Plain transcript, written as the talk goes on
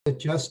It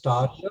just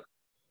started.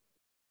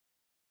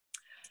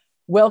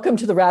 Welcome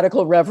to the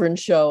Radical Reverend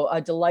Show.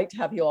 A delight to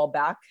have you all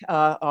back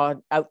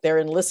out there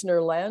in listener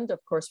land,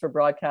 of course, for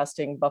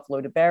broadcasting Buffalo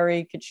to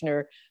Barrie,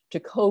 Kitchener to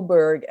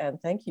Cobourg. And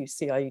thank you,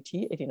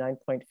 CIUT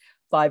 89.5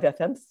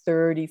 FM,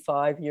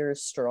 35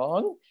 years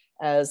strong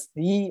as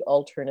the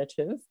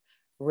alternative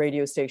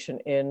radio station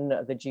in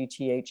the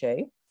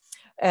GTHA.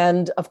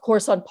 And of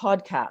course, on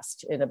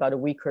podcast in about a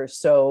week or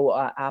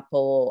so,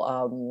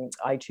 Apple,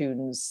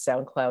 iTunes,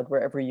 SoundCloud,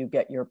 wherever you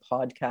get your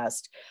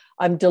podcast.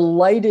 I'm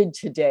delighted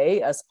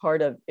today, as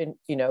part of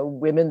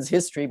Women's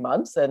History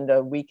Month and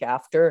a week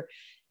after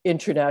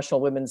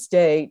International Women's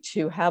Day,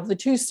 to have the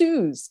two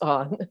Sues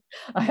on.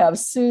 I have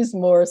Suze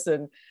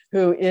Morrison,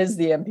 who is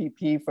the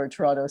MPP for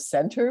Toronto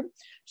Centre.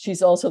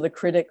 She's also the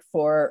critic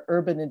for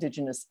urban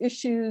Indigenous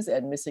issues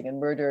and missing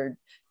and murdered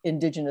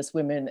Indigenous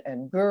women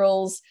and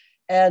girls.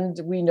 And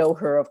we know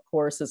her, of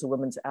course, as a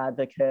women's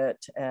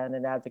advocate and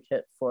an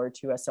advocate for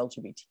 2S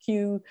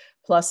LGBTQ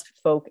plus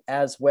folk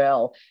as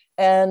well.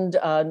 And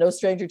no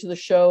stranger to the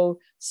show,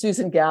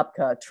 Susan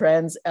Gapka,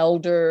 trans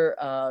elder,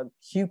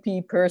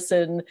 QP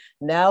person,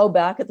 now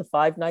back at the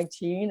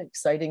 519,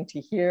 exciting to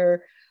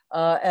hear.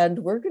 And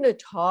we're going to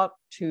talk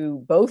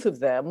to both of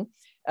them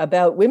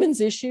about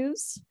women's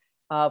issues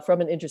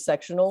from an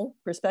intersectional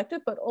perspective,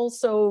 but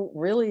also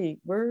really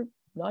we're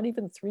not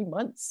even 3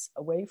 months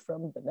away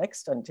from the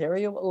next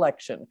Ontario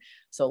election.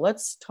 So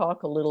let's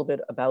talk a little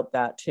bit about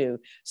that too.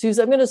 Suze,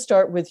 I'm going to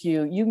start with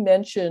you. You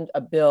mentioned a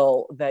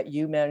bill that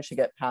you managed to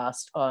get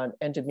passed on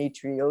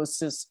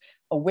Endometriosis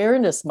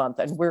Awareness Month,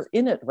 and we're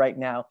in it right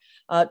now.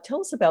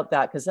 Tell us about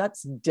that, because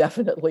that's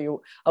definitely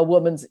a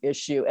woman's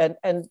issue,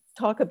 and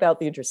talk about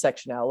the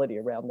intersectionality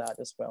around that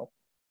as well.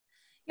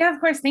 Yeah, of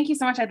course. Thank you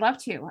so much. I'd love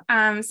to.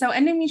 So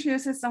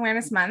Endometriosis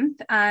Awareness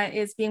Month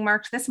is being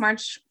marked this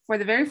March for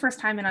the very first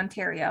time in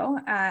Ontario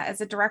as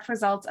a direct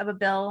result of a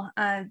bill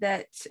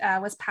that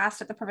was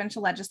passed at the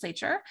provincial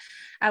legislature.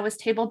 Was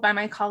tabled by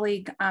my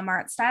colleague,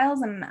 Marit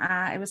Stiles, and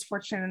I was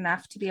fortunate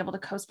enough to be able to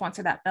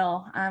co-sponsor that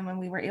bill when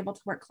we were able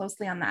to work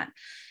closely on that.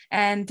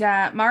 And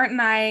Marit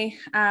and I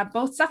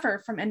both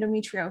suffer from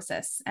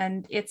endometriosis,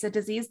 and it's a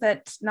disease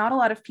that not a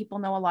lot of people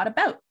know a lot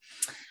about.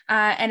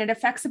 And it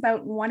affects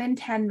about 1 in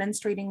 10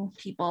 menstruating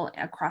people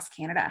across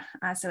Canada.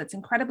 So it's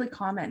incredibly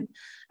common.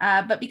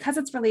 But because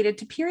it's related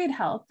to period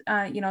health,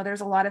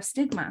 there's a lot of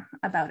stigma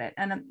about it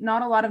and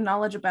not a lot of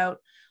knowledge about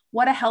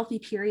what a healthy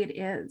period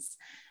is.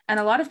 And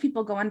a lot of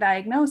people go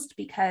undiagnosed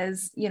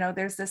because,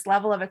 there's this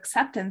level of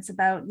acceptance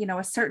about,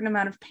 a certain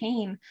amount of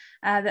pain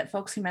that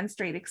folks who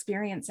menstruate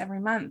experience every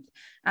month.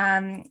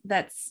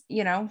 That's,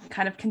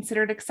 kind of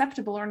considered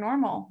acceptable or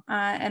normal.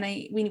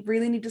 We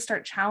really need to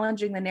start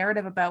challenging the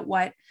narrative about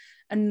what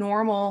a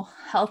normal,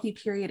 healthy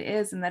period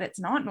is, and that it's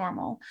not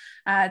normal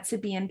to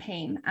be in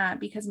pain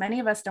because many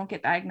of us don't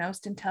get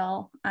diagnosed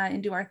until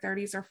into our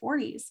 30s or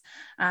 40s.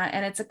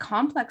 And it's a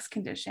complex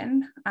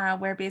condition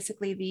where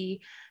basically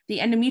the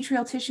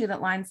endometrial tissue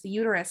that lines the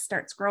uterus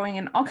starts growing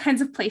in all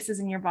kinds of places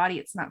in your body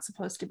it's not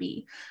supposed to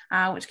be,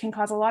 which can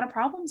cause a lot of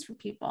problems for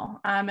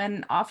people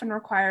and often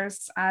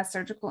requires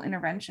surgical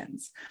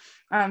interventions.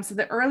 So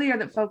the earlier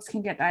that folks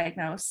can get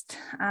diagnosed,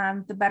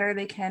 the better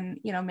they can,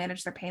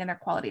 manage their pain and their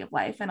quality of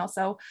life, and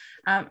also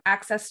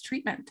access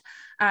treatment.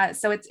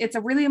 So it's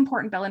a really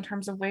important bill in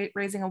terms of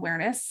raising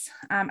awareness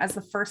as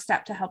the first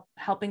step to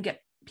helping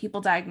get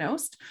people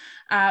diagnosed.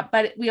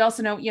 But we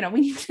also know,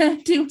 we need to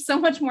do so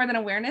much more than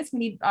awareness. We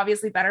need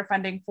obviously better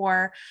funding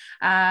for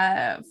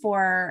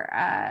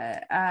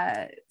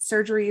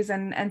surgeries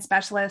and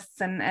specialists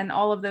and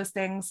all of those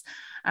things.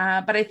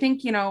 But I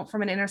think,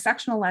 from an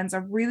intersectional lens, a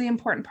really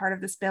important part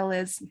of this bill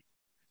is,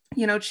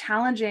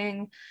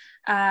 challenging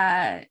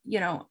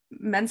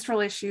menstrual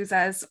issues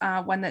as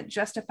one that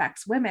just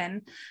affects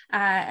women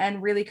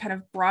and really kind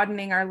of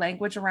broadening our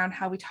language around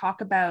how we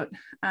talk about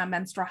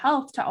menstrual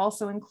health to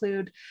also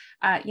include,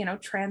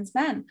 trans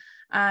men,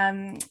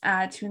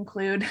 to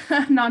include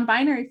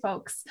non-binary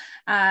folks.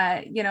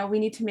 We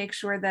need to make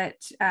sure that,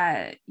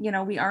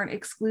 we aren't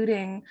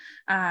excluding,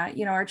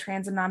 our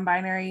trans and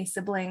non-binary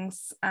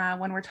siblings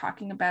when we're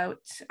talking about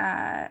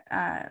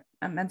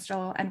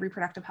menstrual and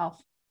reproductive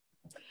health.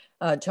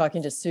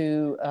 Talking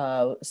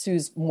to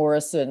Suze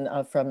Morrison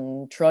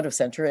from Toronto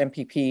Centre,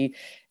 MPP,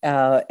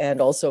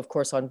 and also, of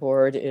course, on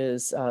board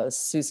is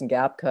Susan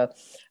Gapka.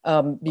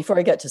 Before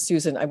I get to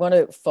Susan, I want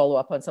to follow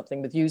up on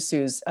something with you,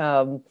 Suze,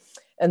 and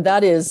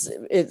that is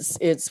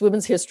it's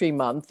Women's History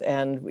Month,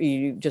 and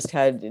we just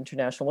had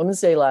International Women's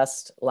Day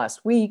last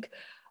week.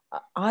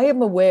 I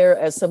am aware,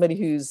 as somebody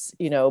who's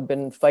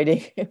been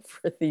fighting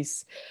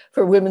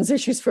for women's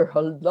issues for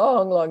a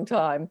long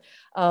time,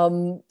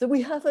 that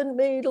we haven't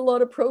made a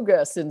lot of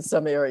progress in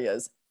some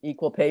areas.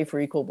 Equal pay for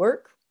equal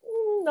work,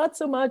 not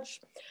so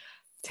much.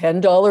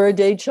 $10 a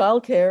day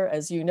childcare,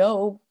 as you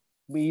know,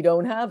 we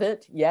don't have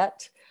it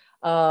yet.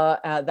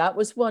 That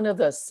was one of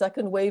the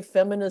second wave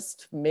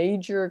feminist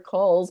major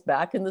calls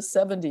back in the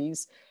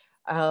 70s.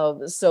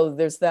 So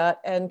there's that,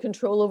 and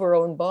control over our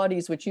own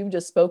bodies, which you've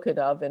just spoken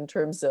of in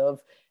terms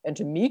of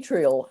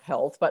endometrial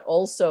health, but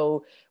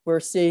also we're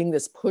seeing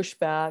this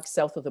pushback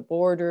south of the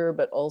border,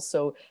 but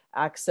also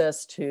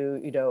access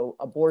to,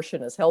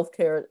 abortion as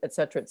healthcare, et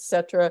cetera, et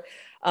cetera.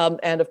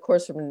 And of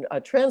course, from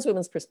a trans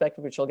women's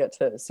perspective, which I'll get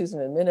to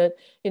Susan in a minute,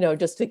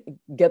 just to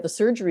get the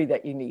surgery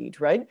that you need,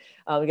 right?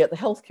 Get the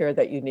healthcare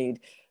that you need.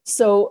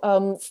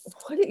 So,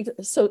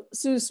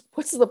 Suze,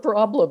 what's the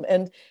problem?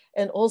 And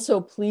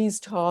also, please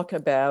talk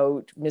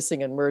about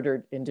missing and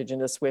murdered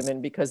Indigenous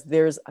women, because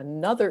there's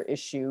another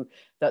issue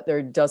that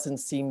there doesn't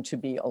seem to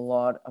be a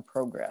lot of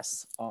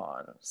progress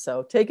on.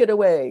 So take it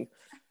away.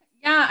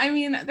 Yeah, I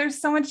mean, there's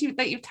so much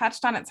that you've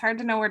touched on. It's hard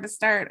to know where to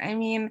start. I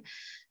mean,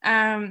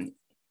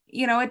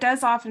 it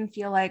does often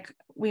feel like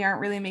we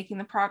aren't really making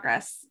the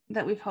progress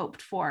that we've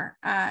hoped for.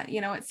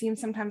 It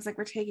seems sometimes like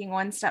we're taking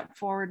one step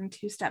forward and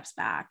two steps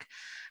back.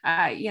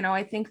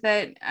 I think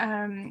that,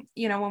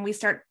 when we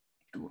start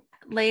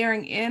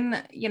layering in,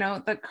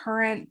 the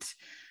current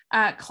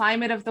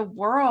climate of the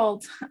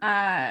world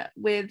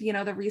with,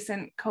 the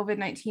recent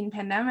COVID-19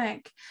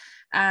 pandemic,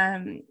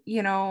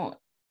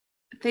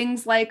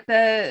 things like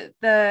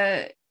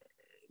the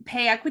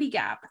pay equity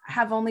gap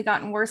have only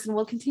gotten worse and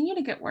will continue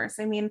to get worse.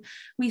 I mean,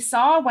 we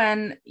saw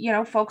when,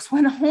 folks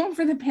went home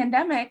for the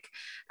pandemic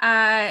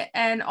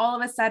and all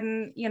of a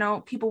sudden,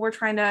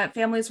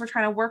 families were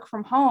trying to work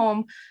from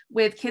home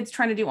with kids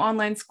trying to do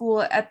online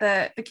school at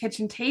the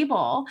kitchen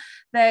table,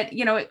 that,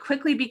 it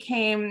quickly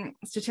became,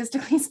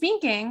 statistically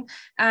speaking,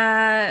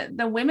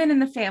 the women in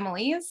the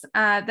families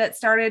that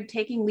started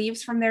taking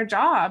leaves from their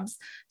jobs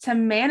to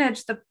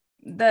manage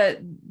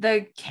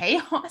the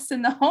chaos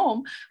in the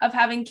home of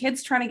having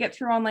kids trying to get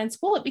through online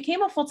school. It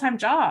became a full-time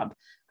job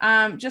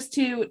just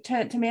to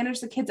manage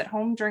the kids at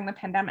home during the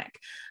pandemic.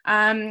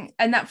 And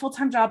that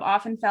full-time job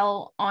often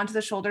fell onto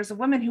the shoulders of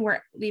women who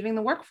were leaving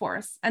the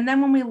workforce. And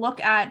then when we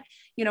look at,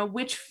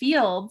 which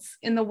fields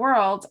in the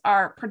world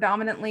are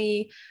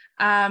predominantly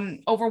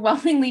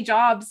overwhelmingly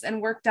jobs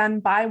and work done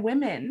by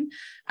women,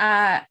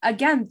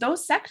 again,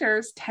 those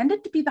sectors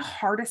tended to be the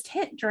hardest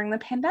hit during the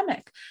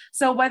pandemic.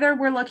 So whether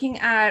we're looking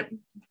at,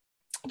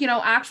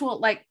 actual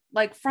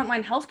like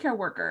frontline healthcare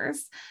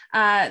workers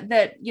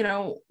that,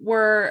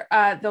 were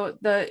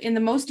in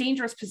the most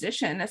dangerous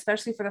position,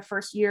 especially for the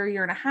first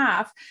year and a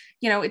half,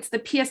 it's the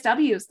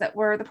PSWs that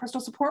were the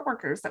personal support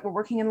workers that were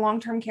working in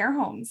long-term care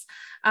homes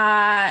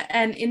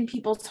and in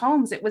people's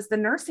homes. It was the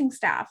nursing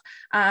staff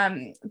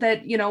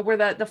that, were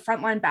the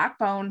frontline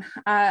backbone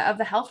of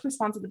the health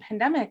response of the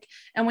pandemic.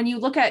 And when you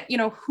look at,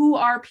 who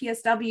are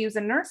PSWs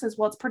and nurses,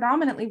 well, it's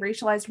predominantly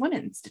racialized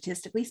women,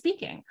 statistically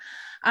speaking,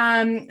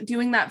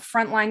 doing that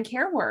frontline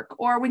care work.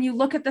 Or when you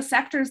look at the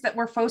sectors that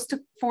were forced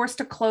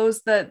to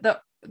close the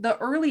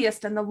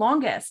earliest and the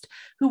longest,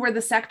 who were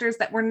the sectors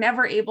that were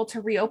never able to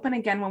reopen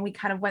again when we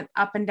kind of went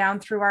up and down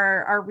through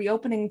our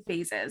reopening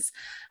phases.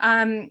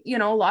 A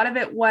lot of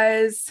it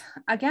was,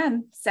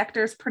 again,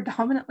 sectors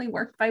predominantly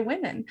worked by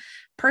women.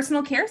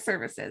 Personal care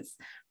services,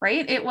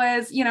 right? It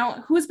was,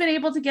 who's been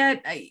able to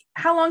get,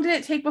 how long did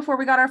it take before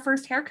we got our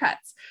first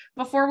haircuts,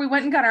 before we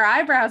went and got our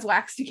eyebrows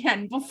waxed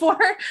again, before,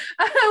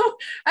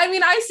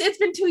 it's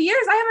been 2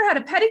 years. I haven't had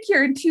a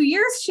pedicure in 2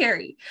 years,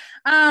 Sherry.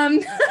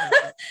 And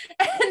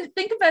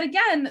think about,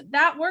 again,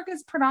 that work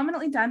is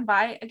predominantly done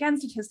by, again,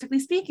 statistically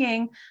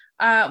speaking,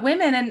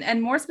 women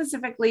and more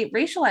specifically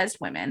racialized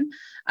women,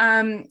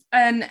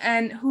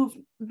 and who've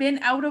been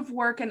out of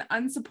work and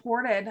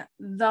unsupported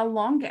the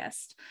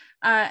longest.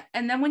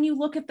 And then when you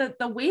look at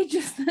the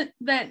wages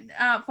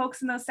that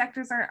folks in those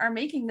sectors are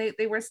making,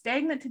 they were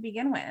stagnant to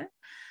begin with.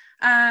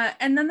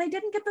 And then they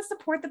didn't get the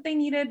support that they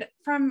needed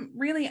from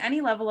really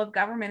any level of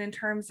government in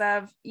terms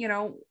of,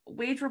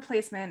 wage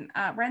replacement,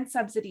 rent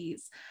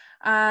subsidies.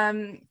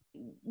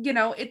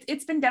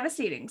 It's been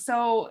devastating.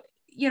 So,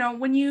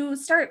 when you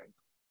start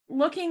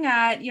looking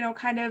at,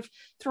 kind of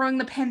throwing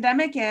the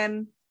pandemic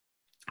in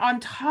on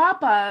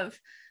top of,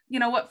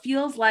 what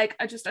feels like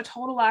just a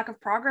total lack of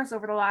progress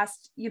over the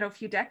last,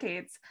 few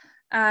decades,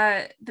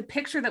 the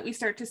picture that we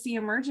start to see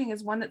emerging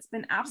is one that's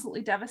been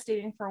absolutely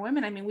devastating for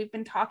women. I mean, we've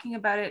been talking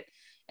about it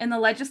in the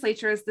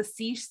legislature as the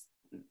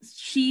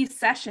she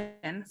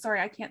session. Sorry,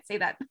 I can't say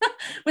that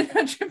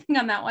without tripping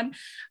on that one.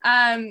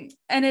 And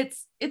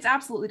it's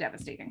absolutely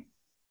devastating.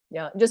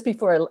 Yeah. Just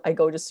before I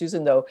go to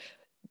Susan, though,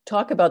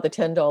 talk about the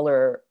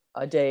 $10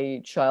 a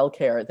day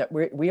childcare that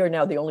we are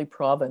now the only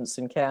province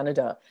in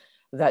Canada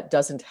that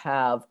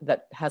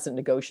hasn't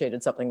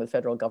negotiated something with the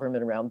federal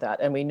government around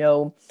that. And we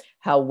know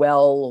how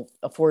well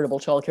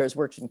affordable childcare has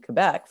worked in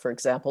Quebec, for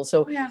example.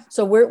 So,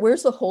 So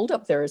where's the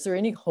holdup there? Is there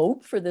any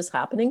hope for this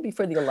happening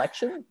before the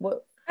election?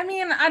 What? I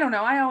mean, I don't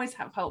know. I always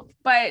have hope,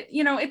 but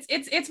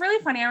it's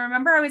really funny. I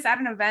remember I was at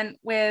an event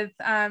with,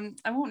 I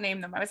won't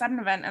name them. I was at an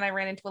event and I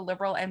ran into a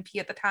Liberal MP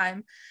at the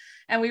time.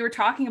 And we were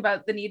talking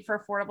about the need for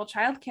affordable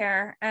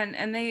childcare,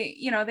 and they,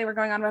 they were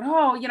going on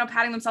about,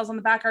 patting themselves on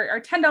the back,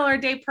 our $10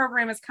 a day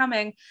program is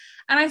coming.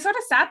 And I sort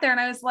of sat there and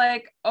I was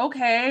like,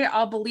 okay,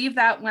 I'll believe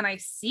that when I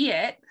see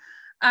it.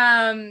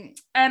 And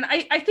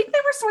I think they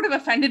were sort of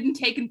offended and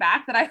taken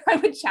back that I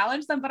would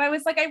challenge them, but I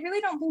was like, I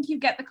really don't think you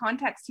get the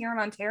context here in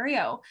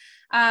Ontario.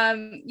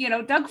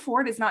 Doug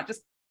Ford is not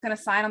just going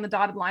to sign on the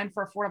dotted line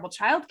for affordable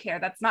childcare.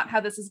 That's not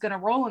how this is going to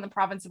roll in the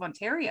province of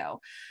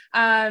Ontario.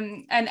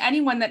 And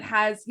anyone that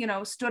has,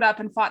 stood up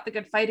and fought the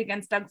good fight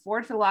against Doug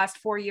Ford for the last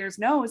 4 years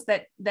knows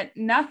that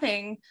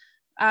nothing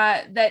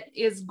that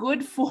is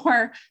good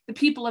for the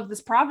people of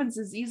this province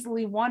is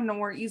easily won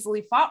or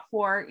easily fought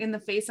for in the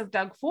face of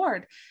Doug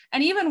Ford.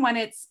 And even when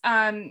it's,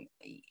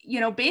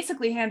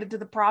 basically handed to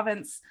the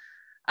province,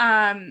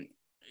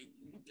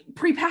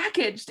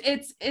 prepackaged,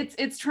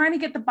 it's trying to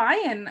get the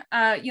buy-in.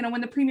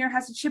 When the premier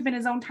has to chip in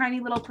his own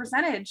tiny little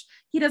percentage,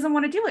 he doesn't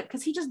want to do it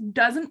because he just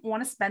doesn't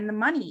want to spend the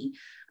money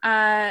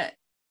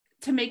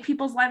to make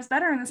people's lives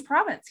better in this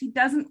province. He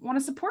doesn't want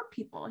to support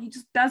people. He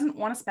just doesn't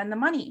want to spend the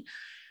money.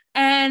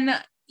 And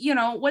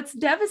what's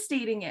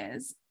devastating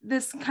is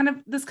this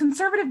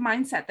conservative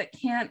mindset that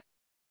can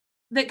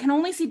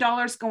only see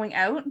dollars going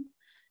out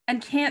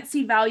and can't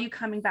see value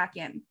coming back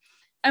in.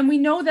 And we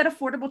know that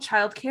affordable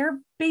childcare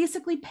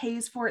basically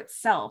pays for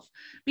itself,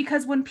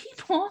 because when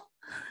people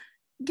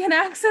can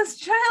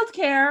access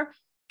childcare,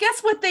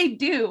 guess what they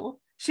do,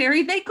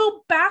 Sherry? They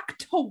go back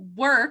to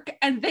work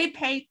and they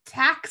pay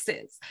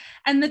taxes.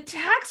 And the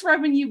tax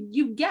revenue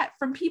you get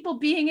from people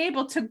being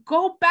able to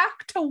go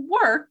back to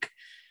work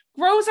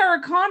grows our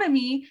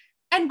economy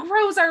and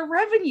grows our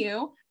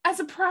revenue as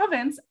a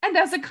province and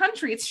as a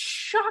country. It's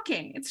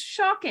shocking. It's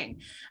shocking.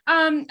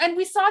 And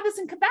we saw this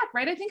in Quebec,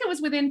 right? I think it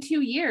was within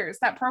 2 years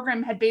that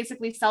program had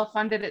basically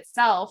self-funded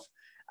itself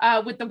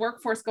with the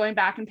workforce going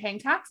back and paying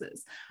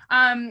taxes.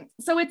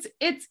 So it's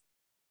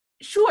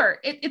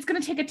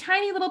going to take a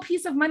tiny little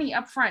piece of money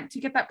up front to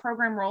get that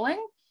program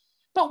rolling,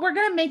 but we're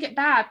going to make it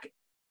back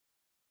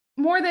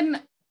more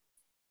than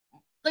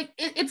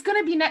it's going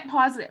to be net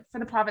positive for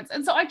the province.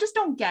 And so I just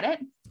don't get it.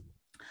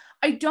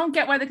 I don't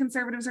get why the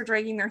Conservatives are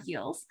dragging their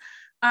heels.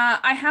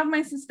 I have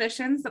my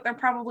suspicions that they're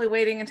probably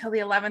waiting until the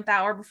 11th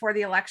hour before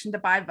the election to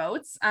buy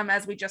votes,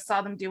 as we just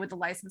saw them do with the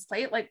license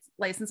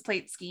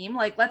plate scheme.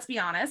 Let's be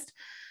honest.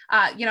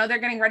 They're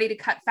getting ready to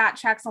cut fat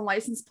checks on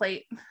license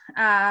plate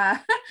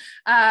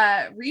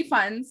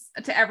refunds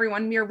to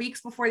everyone mere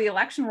weeks before the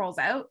election rolls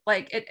out.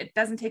 It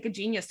doesn't take a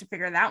genius to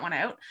figure that one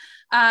out.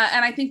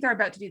 And I think they're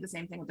about to do the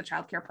same thing with the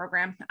childcare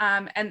program.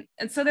 And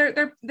so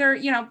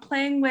they're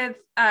playing with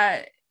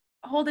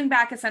holding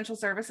back essential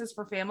services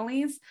for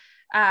families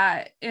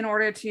in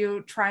order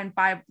to try and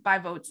buy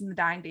votes in the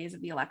dying days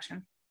of the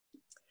election.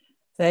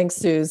 Thanks,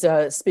 Suze.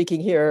 Speaking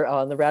here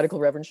on the Radical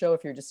Reverend Show,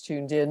 if you're just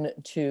tuned in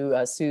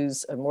to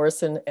Suze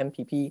Morrison,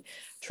 MPP,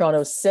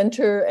 Toronto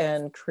Centre,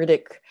 and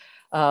critic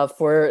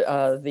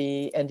for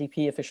the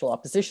NDP official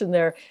opposition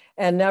there.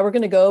 And now we're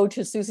going to go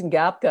to Susan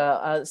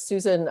Gapka.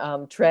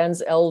 Susan,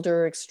 trans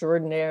elder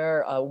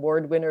extraordinaire,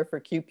 award winner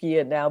for QP,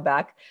 and now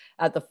back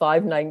at the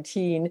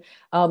 519.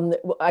 I'm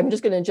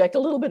just going to inject a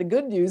little bit of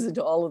good news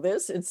into all of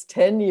this. It's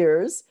 10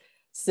 years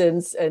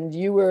since, and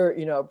you were,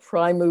 a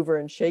prime mover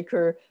and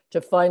shaker to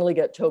finally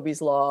get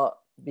Toby's Law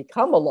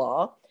become a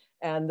law.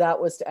 And that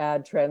was to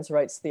add trans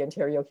rights to the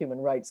Ontario Human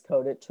Rights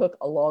Code. It took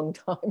a long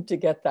time to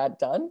get that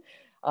done,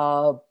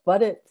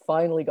 but it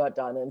finally got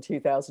done in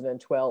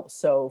 2012.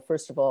 So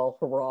first of all,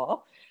 hurrah.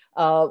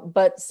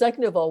 But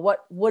second of all,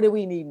 what do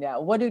we need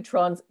now? What do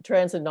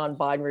trans and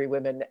non-binary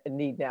women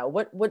need now?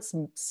 What's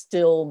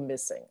still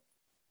missing?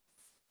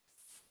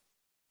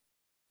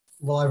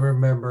 Well, I'm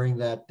remembering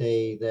that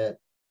day that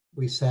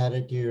we sat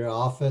at your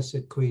office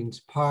at Queen's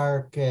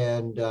Park,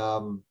 and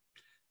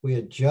we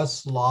had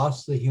just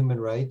lost the human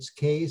rights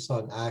case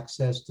on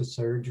access to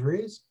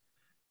surgeries.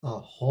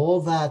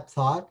 Hold that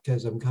thought,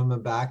 because I'm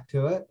coming back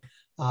to it.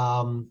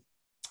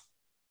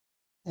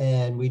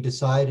 And we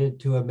decided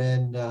to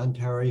amend the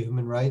Ontario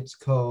Human Rights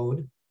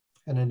Code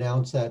and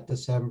announce that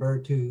December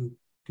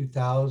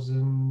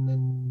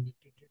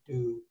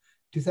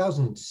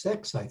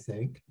 2006, I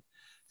think.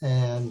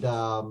 And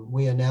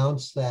we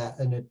announced that,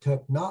 and it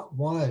took not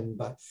one,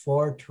 but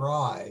 4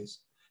 tries,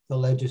 the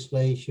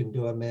legislation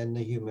to amend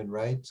the Human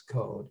Rights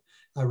Code.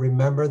 I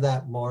remember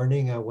that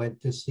morning I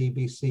went to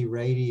CBC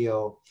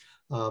Radio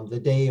the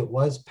day it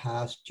was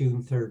passed,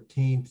 June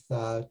 13th,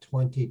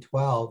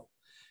 2012.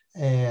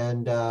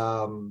 And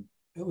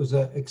it was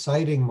an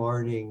exciting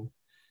morning.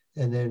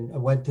 And then I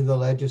went to the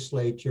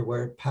legislature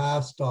where it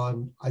passed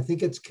on, I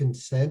think it's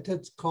consent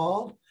it's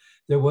called.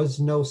 There was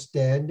no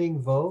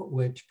standing vote,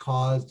 which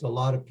caused a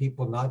lot of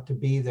people not to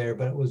be there,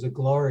 but it was a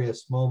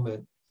glorious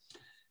moment.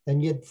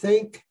 And you'd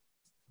think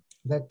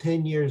that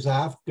 10 years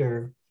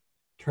after,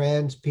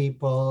 trans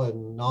people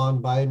and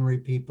non-binary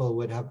people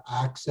would have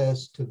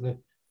access to the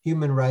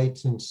human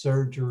rights and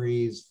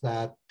surgeries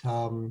that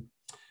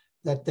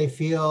that they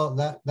feel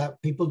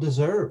that people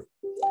deserve.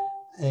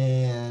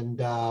 And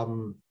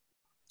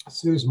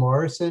Suze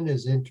Morrison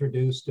has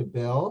introduced a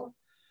bill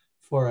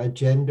for a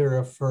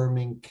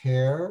gender-affirming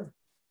care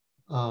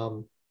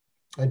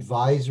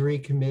advisory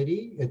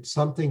committee. It's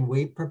something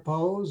we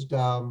proposed,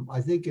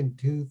 I think in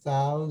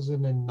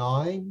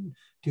 2009,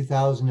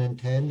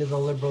 2010 to the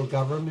Liberal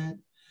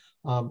government.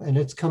 And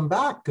it's come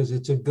back because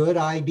it's a good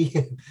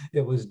idea.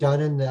 It was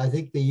done in, I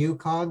think, the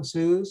Yukon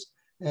Suze.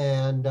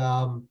 And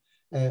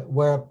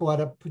where what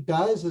it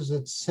does is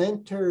it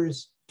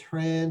centers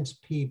trans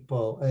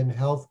people and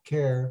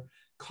healthcare,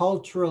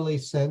 culturally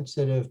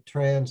sensitive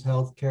trans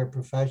healthcare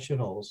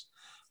professionals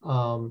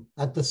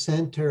at the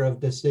center of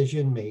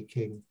decision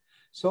making.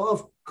 So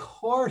of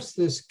course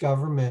this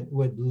government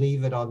would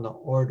leave it on the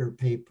order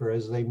paper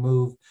as they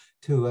move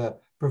to a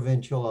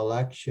provincial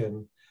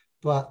election.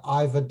 But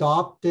I've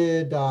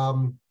adopted,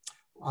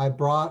 I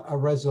brought a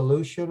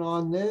resolution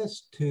on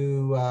this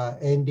to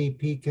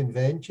NDP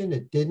convention.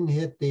 It didn't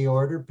hit the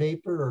order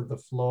paper or the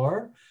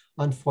floor,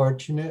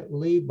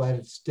 unfortunately, but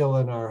it's still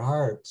in our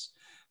hearts.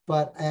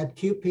 But at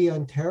QP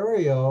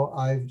Ontario,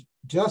 I've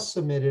just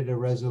submitted a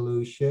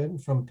resolution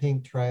from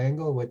Pink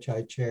Triangle, which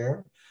I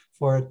chair,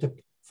 for an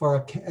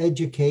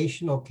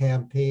educational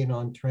campaign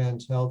on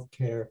trans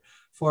healthcare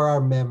for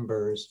our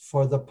members,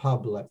 for the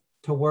public,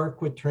 to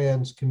work with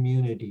trans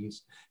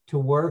communities, to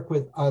work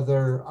with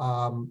other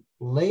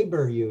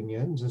labor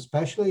unions,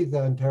 especially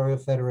the Ontario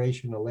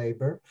Federation of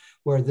Labor,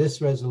 where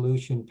this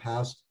resolution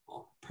passed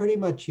pretty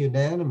much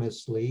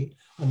unanimously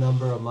a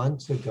number of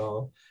months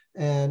ago.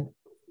 And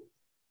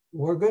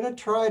we're going to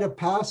try to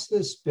pass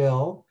this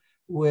bill,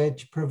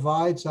 which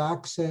provides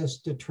access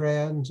to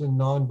trans and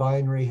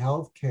non-binary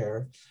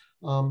healthcare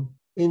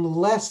in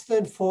less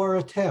than 4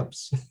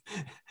 attempts.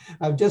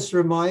 I'm just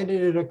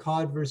reminded at a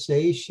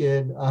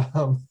conversation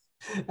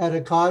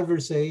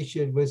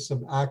with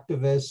some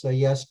activists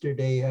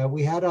yesterday.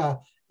 We had a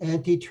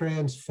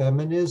anti-trans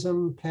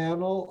feminism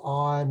panel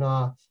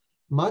on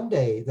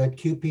Monday that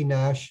QP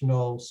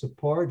National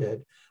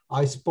supported.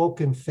 I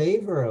spoke in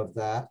favor of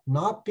that,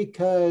 not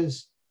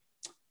because,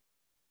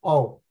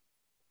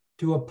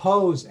 to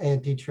oppose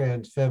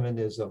anti-trans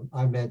feminism,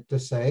 I meant to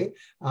say.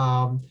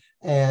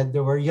 And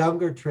there were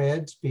younger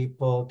trans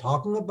people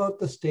talking about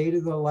the state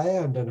of the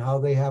land and how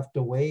they have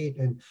to wait,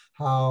 and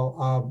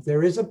how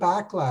there is a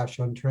backlash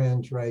on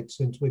trans rights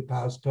since we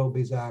passed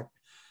Toby's Act.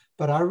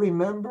 But I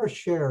remember,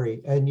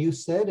 Sherry, and you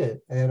said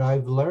it, and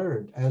I've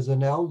learned as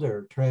an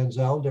elder, trans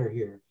elder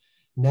here,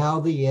 now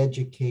the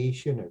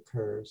education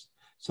occurs.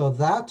 So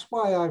that's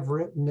why I've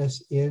written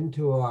this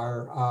into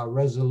our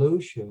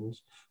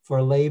resolutions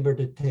for Labor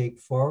to take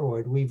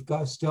forward. We've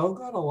still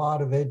got a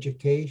lot of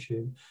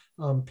education.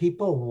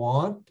 People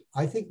want,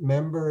 I think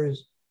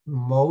members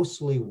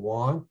mostly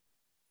want,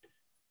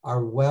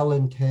 are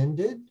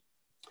well-intended,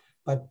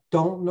 but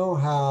don't know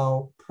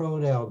how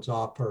pronouns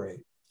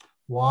operate,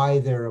 why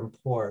they're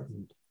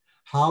important,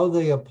 how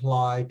they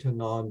apply to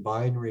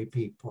non-binary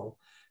people.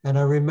 And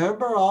I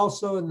remember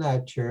also in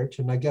that church,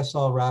 and I guess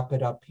I'll wrap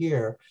it up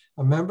here,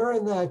 I remember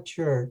in that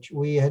church,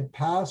 we had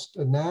passed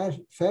a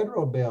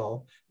federal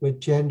bill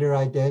with gender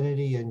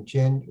identity and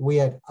we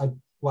had,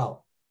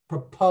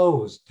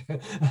 proposed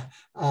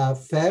a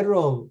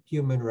federal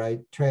human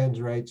rights, trans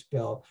rights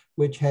bill,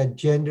 which had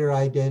gender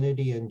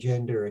identity and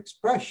gender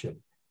expression.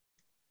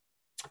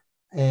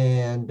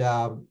 And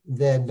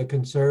then the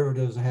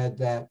Conservatives had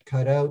that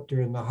cut out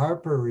during the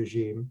Harper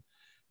regime.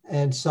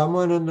 And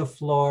someone on the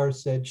floor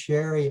said,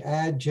 Sherry,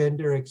 add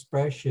gender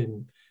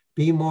expression,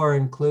 be more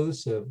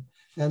inclusive.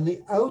 And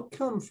the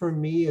outcome for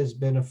me has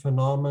been a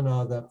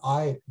phenomena that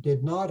I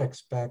did not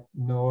expect,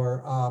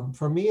 nor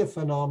for me, a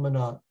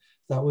phenomena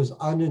that was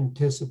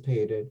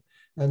unanticipated.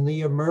 And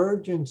the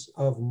emergence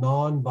of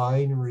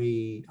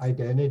non-binary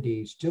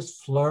identities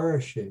just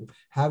flourishing,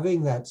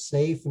 having that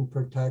safe and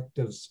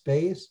protective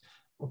space,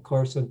 of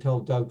course, until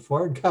Doug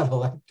Ford got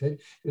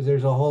elected, because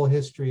there's a whole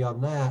history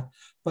on that,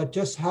 but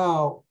just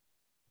how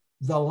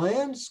the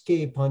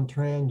landscape on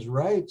trans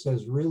rights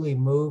has really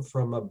moved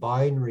from a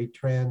binary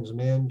trans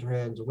men,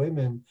 trans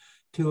women,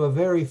 to a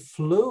very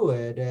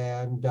fluid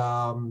and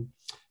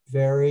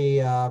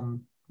very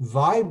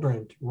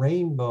vibrant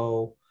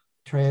rainbow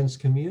trans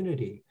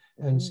community.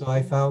 And so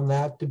I found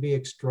that to be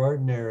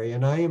extraordinary,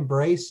 and I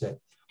embrace it.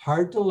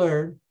 Hard to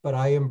learn, but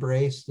I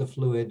embrace the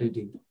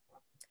fluidity.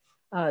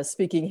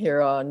 Speaking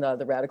here on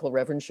the Radical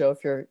Reverend Show,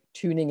 if you're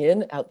tuning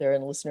in out there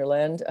in listener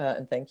land,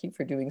 and thank you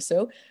for doing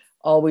so.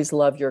 Always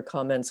love your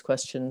comments,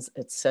 questions,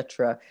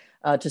 etc.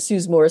 To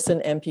Suze Morrison,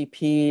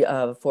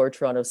 MPP for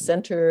Toronto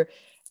Centre,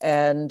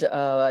 and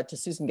to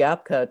Susan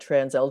Gapka,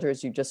 trans elder,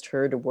 as you just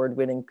heard,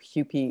 award-winning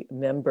QP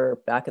member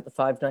back at the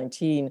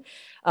 519.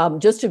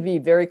 Just to be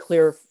very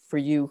clear for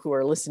you who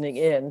are listening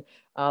in,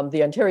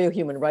 the Ontario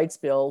Human Rights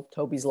Bill,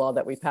 Toby's Law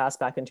that we passed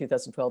back in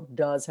 2012,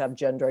 does have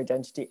gender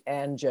identity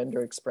and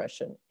gender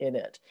expression in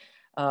it.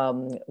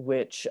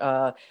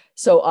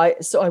 So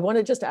I want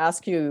to just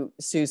ask you,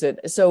 Susan,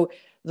 so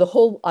the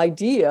whole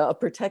idea of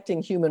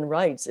protecting human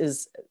rights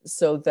is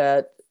so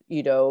that,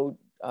 you know,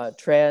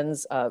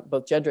 trans,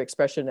 both gender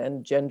expression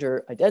and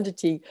gender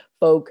identity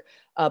folk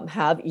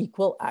have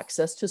equal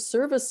access to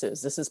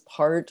services. This is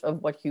part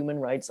of what human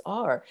rights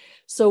are.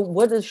 So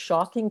what is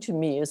shocking to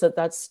me is that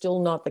that's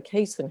still not the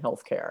case in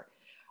healthcare.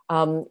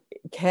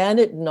 Can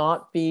it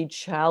not be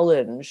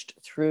challenged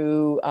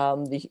through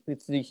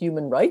the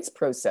human rights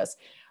process?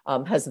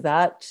 Has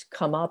that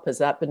come up? Has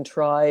that been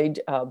tried?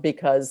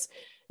 Because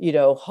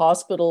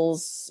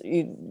hospitals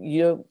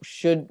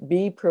should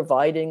be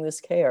providing this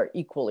care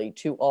equally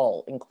to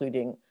all,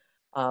 including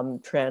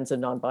trans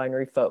and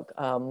non-binary folk.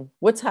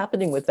 What's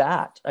happening with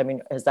that? I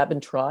mean, has that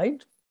been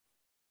tried?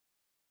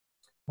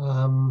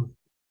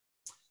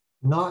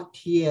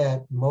 Not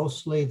yet.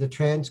 Mostly the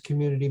trans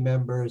community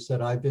members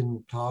that I've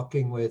been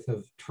talking with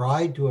have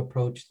tried to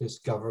approach this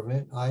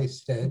government. I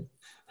said,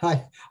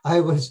 I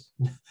was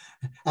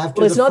after.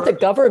 Well, it's not the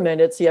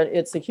government; it's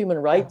the Human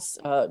Rights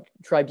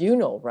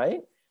Tribunal, right?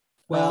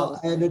 Well,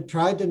 and it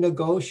tried to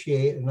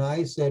negotiate, and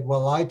I said,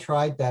 well, I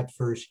tried that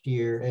first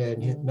year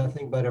and hit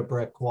nothing but a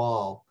brick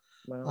wall.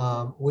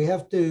 Wow. We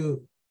have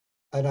to,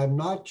 and I'm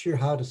not sure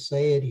how to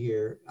say it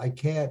here. I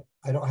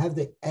don't have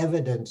the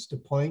evidence to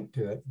point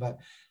to it, but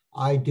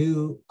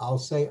I'll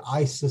say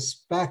I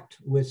suspect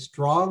with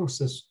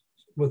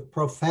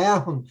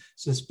profound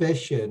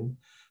suspicion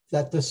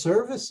that the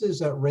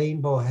services at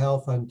Rainbow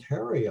Health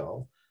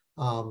Ontario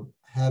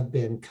have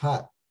been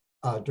cut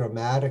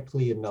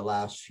dramatically in the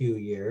last few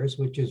years,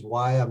 which is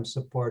why I'm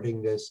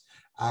supporting this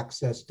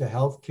access to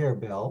healthcare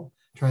bill,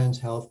 trans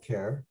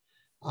healthcare.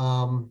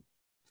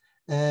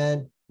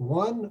 And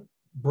one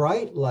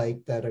bright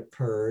light that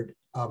occurred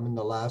in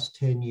the last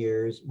 10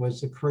 years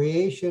was the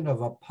creation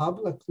of a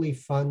publicly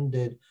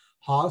funded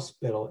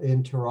hospital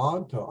in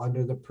Toronto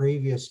under the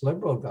previous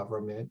Liberal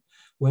government,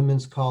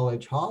 Women's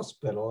College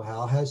Hospital.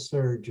 Hal has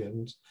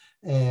surgeons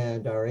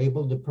and are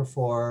able to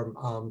perform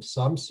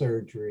some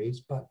surgeries,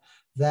 but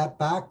that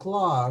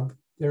backlog,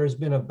 there has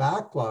been a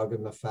backlog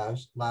in the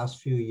last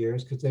few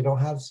years because they don't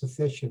have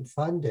sufficient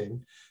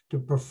funding to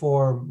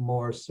perform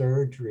more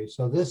surgery.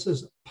 So this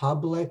is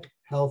public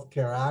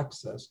healthcare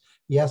access.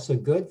 Yes, a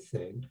good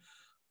thing.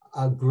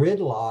 A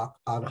gridlock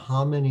on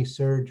how many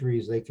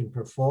surgeries they can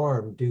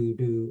perform due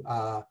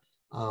to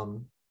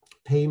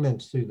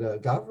payments through the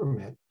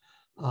government.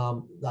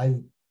 I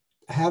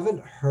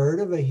haven't heard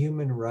of a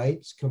human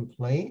rights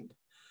complaint,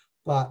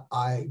 but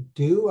I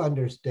do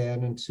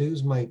understand, and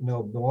Suze might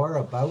know more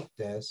about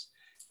this,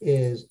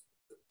 is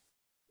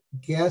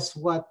guess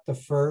what I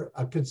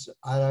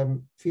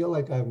feel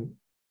like I'm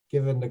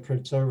giving the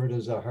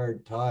Conservatives a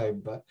hard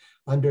time, but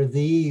under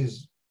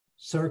these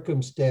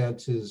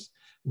circumstances,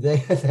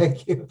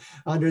 thank you.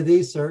 Under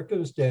these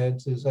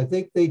circumstances, I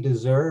think they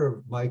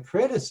deserve my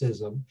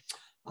criticism.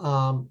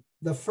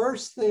 The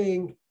first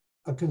thing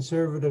a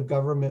Conservative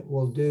government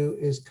will do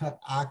is cut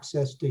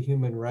access to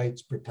human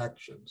rights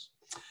protections.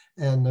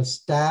 And the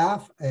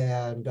staff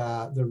and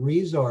the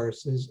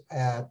resources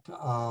at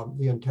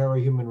the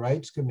Ontario Human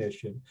Rights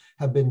Commission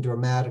have been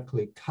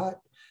dramatically cut,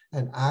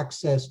 and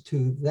access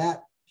to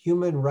that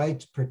human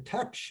rights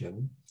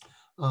protection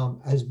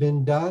has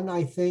been done,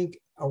 I think,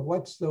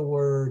 what's the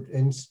word,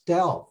 in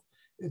stealth.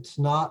 It's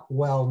not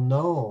well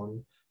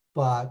known,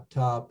 but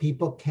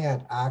people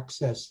can't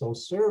access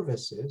those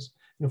services.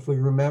 And if we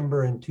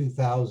remember in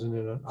 2000,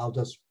 and I'll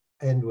just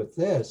end with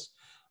this,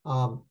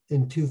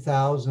 in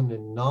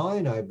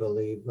 2009, I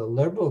believe, the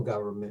Liberal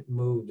government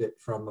moved it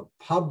from a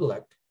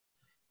public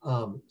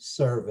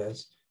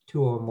service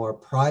to a more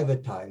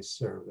privatized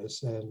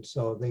service. And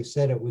so they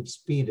said it would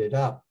speed it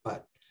up,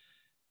 but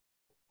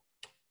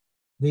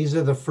these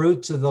are the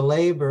fruits of the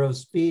labor of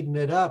speeding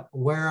it up.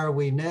 Where are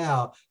we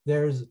now?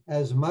 There's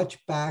as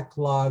much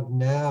backlog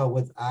now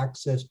with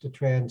access to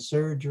trans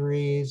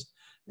surgeries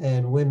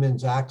and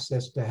women's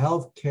access to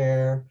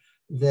healthcare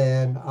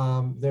than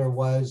there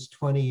was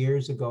 20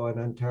 years ago in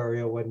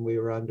Ontario when we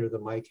were under the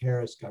Mike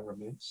Harris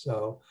government.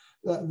 So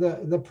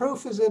the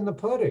proof is in the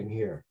pudding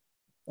here.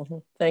 Mm-hmm.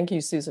 Thank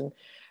you, Susan.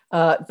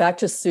 Back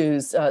to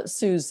Suze.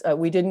 Suze,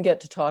 we didn't get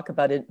to talk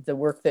about the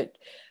work that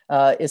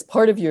is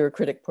part of your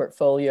critic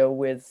portfolio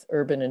with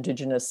urban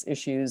Indigenous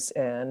issues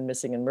and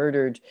missing and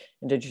murdered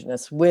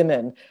Indigenous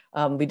women.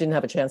 We didn't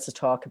have a chance to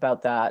talk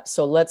about that.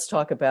 So let's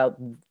talk about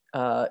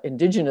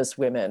Indigenous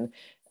women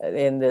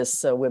in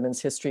this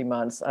Women's History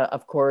Month.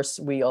 Of course,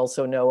 we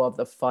also know of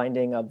the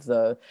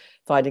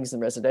findings in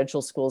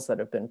residential schools that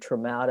have been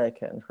traumatic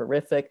and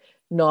horrific,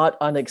 not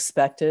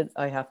unexpected,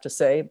 I have to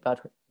say,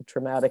 but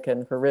traumatic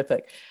and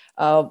horrific.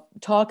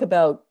 Talk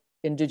about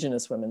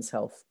Indigenous women's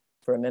health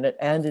for a minute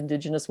and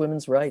Indigenous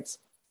women's rights.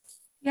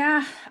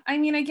 Yeah, I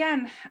mean,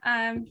 again,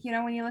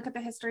 when you look at the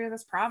history of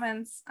this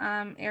province,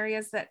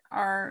 areas that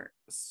are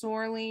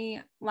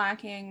sorely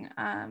lacking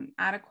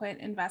adequate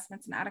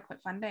investments and adequate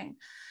funding.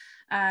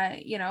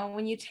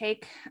 When you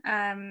take,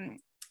 when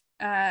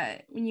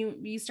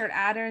you start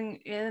adding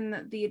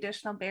in the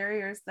additional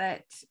barriers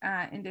that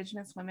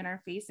Indigenous women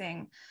are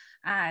facing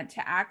to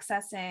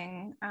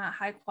accessing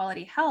high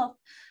quality health,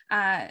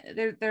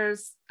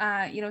 there's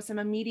some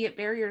immediate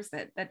barriers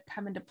that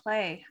come into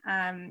play,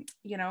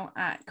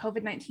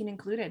 COVID-19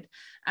 included.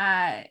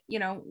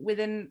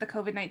 Within the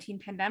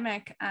COVID-19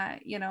 pandemic,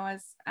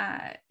 as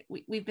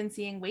we've been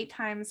seeing wait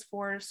times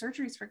for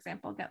surgeries, for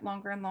example, get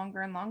longer and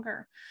longer and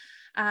longer.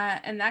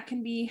 And that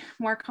can be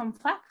more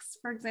complex.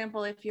 For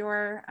example, if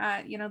you're,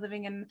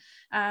 living in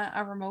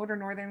a remote or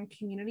northern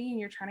community and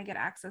you're trying to get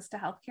access to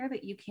healthcare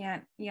that you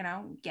can't,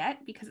 get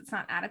get because it's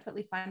not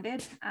adequately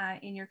funded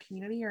in your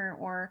community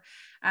or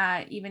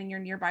even in your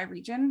nearby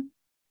region.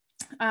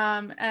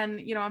 And,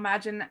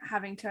 imagine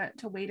having to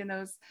wait in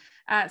those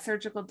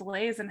surgical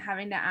delays and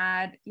having to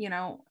add,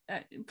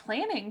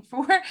 planning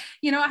for,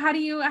 how do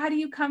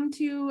you come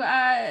to,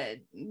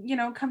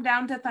 come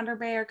down to Thunder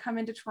Bay or come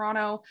into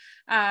Toronto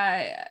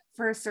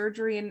for a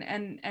surgery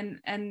and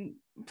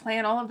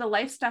plan all of the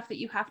life stuff that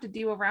you have to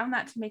do around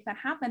that to make that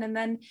happen. And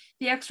then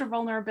the extra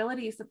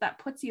vulnerabilities that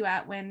puts you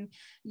at when,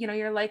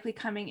 you're likely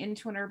coming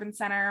into an urban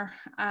center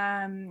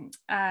and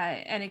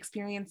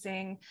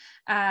experiencing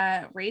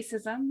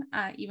racism,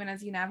 even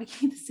as you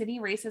navigate the city,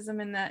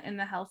 racism in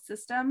the health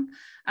system,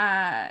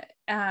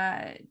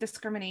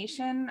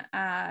 discrimination,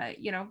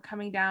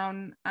 coming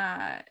down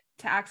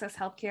to access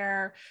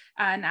healthcare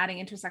and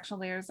adding intersectional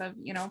layers of,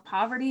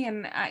 poverty.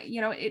 And,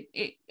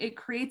 it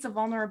creates a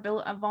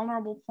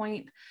vulnerable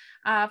point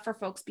for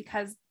folks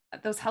because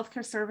those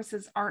healthcare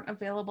services aren't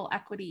available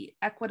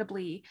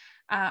equitably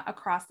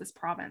across this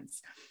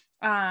province.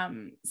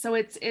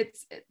 So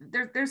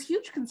there's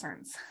huge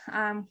concerns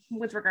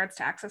with regards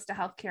to access to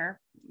healthcare.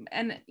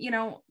 And,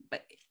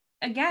 but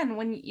again,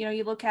 when,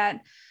 you look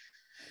at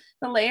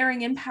the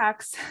layering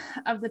impacts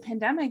of the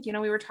pandemic,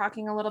 we were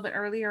talking a little bit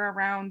earlier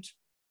around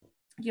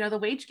the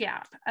wage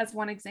gap as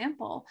one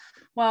example.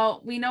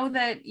 Well, we know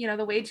that,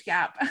 the wage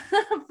gap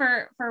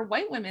for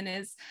white women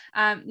is,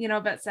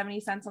 about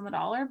 70 cents on the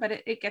dollar, but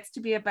it gets to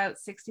be about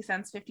 60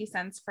 cents, 50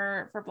 cents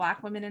for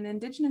Black women and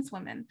Indigenous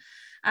women.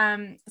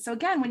 So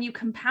again, when you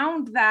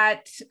compound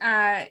that,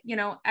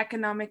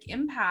 economic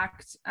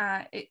impact,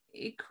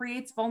 it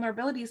creates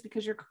vulnerabilities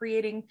because you're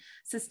creating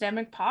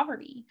systemic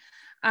poverty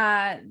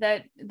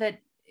that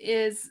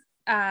is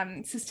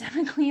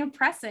systemically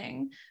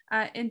oppressing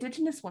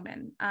Indigenous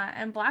women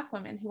and Black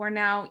women who are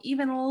now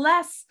even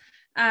less,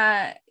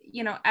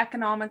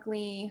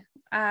 economically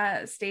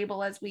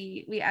stable as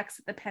we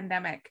exit the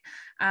pandemic.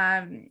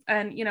 And,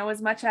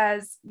 as much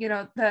as,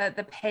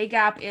 the pay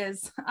gap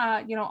is,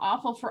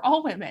 awful for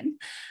all women,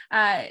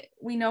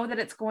 we know that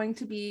it's going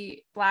to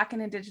be Black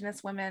and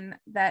Indigenous women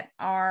that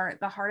are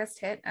the hardest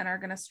hit and are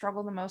going to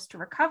struggle the most to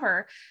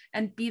recover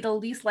and be the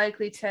least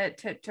likely to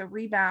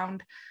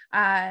rebound,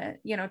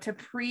 to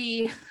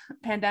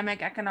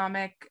pre-pandemic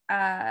economic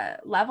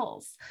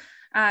levels.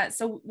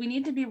 So we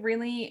need to be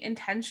really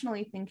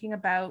intentionally thinking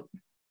about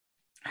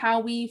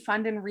how we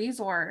fund and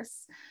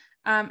resource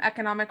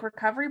economic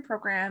recovery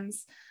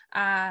programs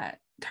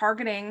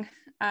targeting,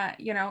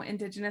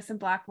 Indigenous and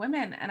Black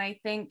women. And I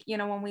think,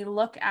 when we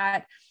look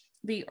at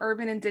the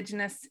urban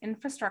Indigenous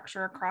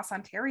infrastructure across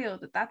Ontario,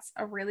 that's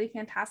a really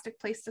fantastic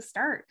place to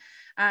start.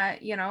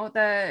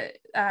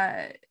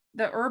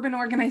 The urban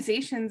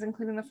organizations,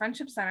 including the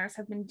friendship centers,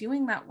 have been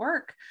doing that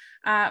work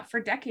for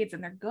decades,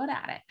 and they're good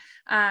at it.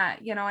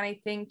 And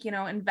I think,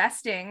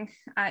 investing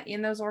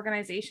in those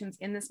organizations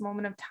in this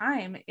moment of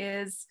time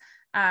is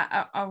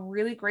a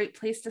really great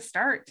place to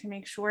start to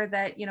make sure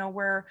that,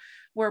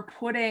 we're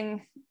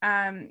putting,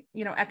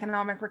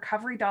 economic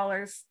recovery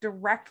dollars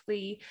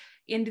directly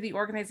into the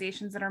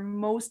organizations that are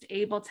most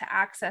able to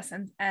access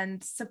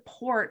and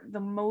support the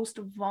most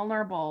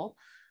vulnerable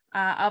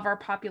of our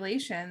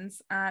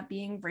populations,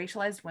 being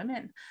racialized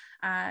women,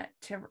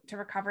 to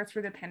recover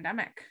through the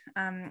pandemic.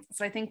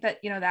 So I think that,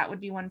 that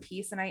would be one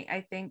piece. And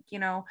I think,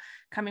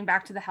 coming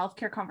back to the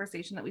healthcare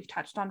conversation that we've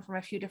touched on from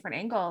a few different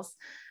angles,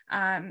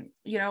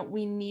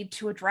 we need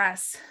to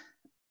address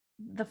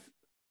the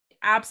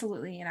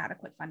absolutely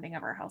inadequate funding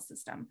of our health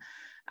system.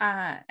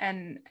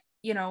 And,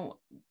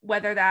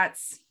 whether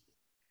that's,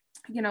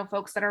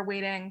 folks that are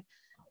waiting,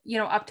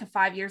 up to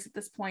 5 years at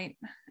this point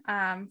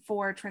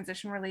for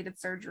transition-related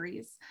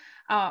surgeries,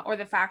 or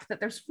the fact that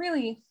there's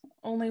really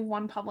only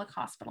one public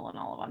hospital in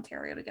all of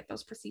Ontario to get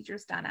those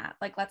procedures done at.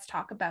 Like, let's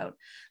talk about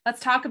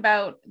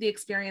the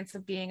experience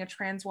of being a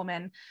trans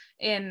woman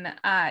in,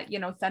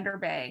 Thunder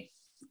Bay,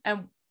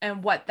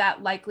 and what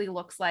that likely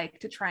looks like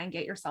to try and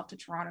get yourself to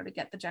Toronto to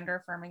get the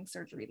gender-affirming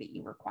surgery that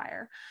you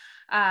require,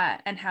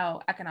 and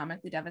how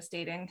economically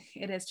devastating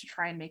it is to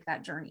try and make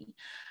that journey.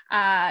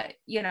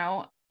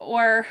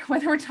 Or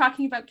whether we're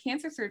talking about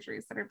cancer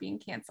surgeries that are being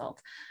canceled.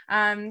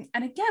 And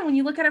again, when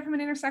you look at it from an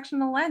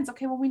intersectional lens,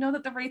 okay, well, we know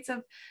that the rates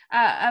of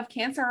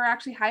cancer are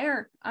actually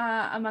higher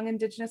among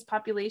Indigenous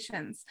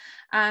populations.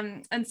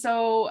 And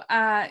so,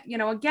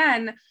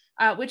 again,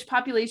 which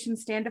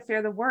populations stand to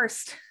fare the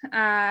worst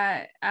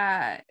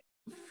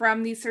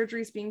from these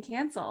surgeries being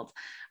canceled?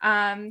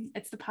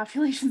 It's the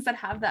populations that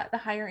have the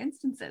higher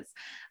instances.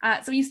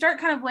 So you start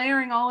kind of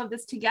layering all of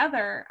this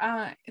together.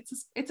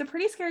 It's a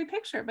pretty scary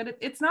picture, but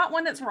it's not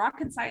one that's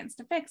rocket science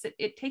to fix.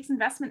 It takes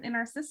investment in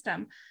our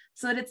system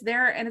so that it's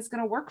there and it's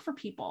going to work for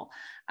people.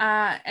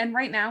 And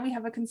right now we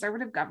have a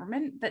conservative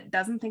government that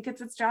doesn't think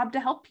it's its job to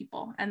help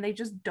people, and they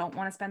just don't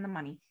want to spend the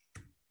money.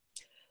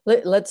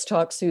 Let's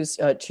talk, Suze,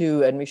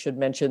 too, and we should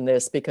mention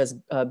this because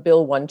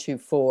Bill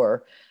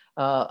 124,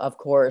 of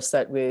course,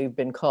 that we've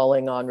been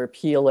calling on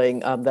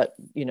repealing, that,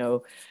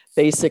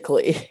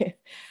 basically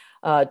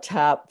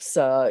TAPS,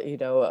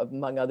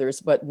 among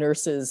others, but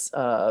nurses'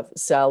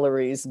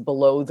 salaries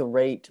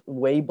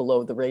way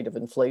below the rate of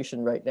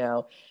inflation right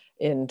now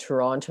in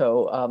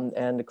Toronto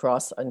and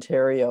across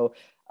Ontario,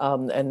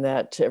 and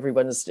that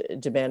everyone is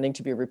demanding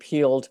to be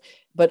repealed.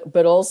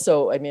 But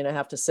also, I mean, I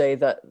have to say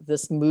that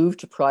this move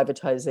to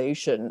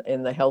privatization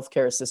in the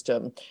healthcare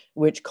system,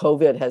 which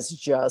COVID has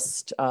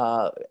just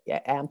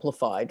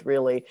amplified,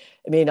 really.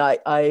 I mean,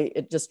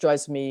 it just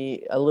drives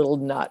me a little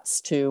nuts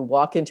to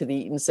walk into the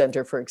Eaton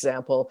Centre, for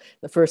example.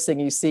 The first thing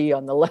you see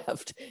on the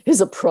left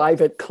is a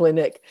private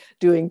clinic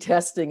doing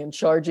testing and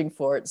charging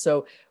for it.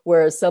 So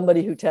whereas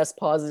somebody who tests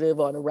positive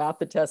on a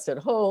rapid test at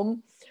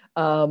home,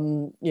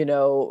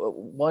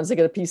 wants to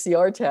get a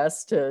PCR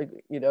test to,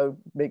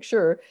 make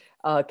sure,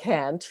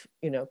 can't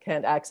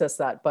access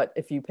that. But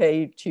if you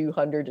pay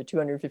 $200 to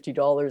 $250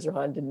 or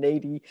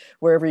 $180,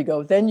 wherever you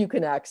go, then you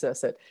can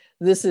access it.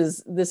 This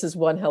is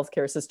one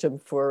healthcare system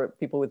for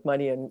people with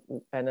money and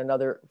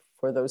another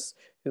for those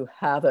who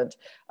haven't.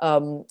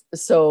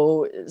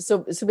 So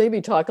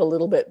maybe talk a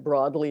little bit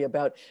broadly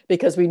about,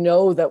 because we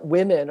know that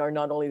women are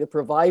not only the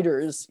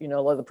providers, a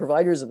lot of the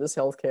providers of this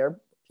healthcare,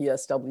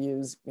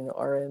 PSWs,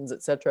 RNs,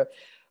 et cetera,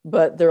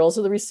 but they're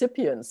also the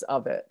recipients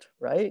of it,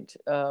 right?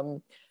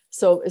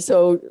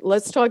 So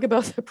let's talk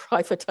about the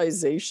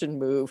privatization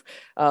move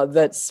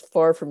that's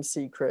far from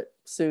secret.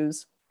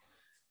 Suze?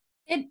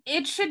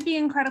 It should be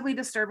incredibly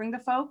disturbing to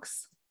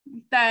folks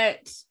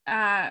that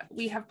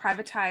we have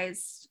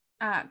privatized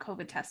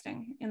COVID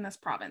testing in this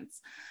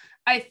province.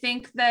 I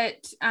think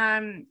that,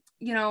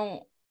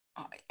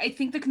 I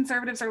think the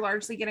Conservatives are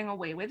largely getting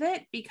away with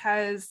it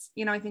because,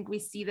 I think we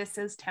see this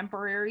as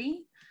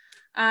temporary.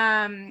 But,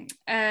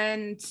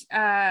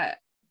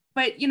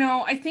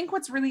 I think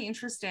what's really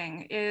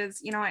interesting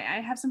is,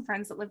 I have some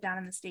friends that live down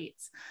in the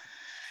States.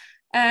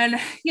 And,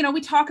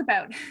 we talk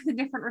about the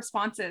different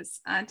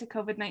responses to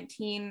COVID-19,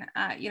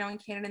 in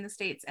Canada and the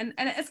States. And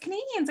as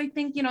Canadians, I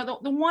think,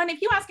 the one,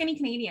 if you ask any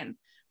Canadian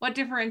what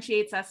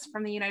differentiates us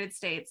from the United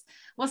States,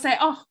 we'll say,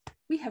 oh,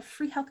 we have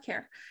free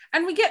healthcare.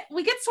 And we get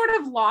sort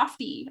of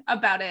lofty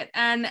about it.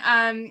 And,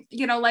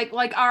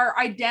 like our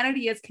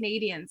identity as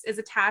Canadians is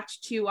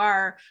attached to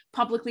our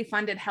publicly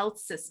funded health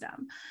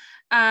system.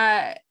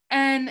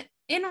 And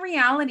in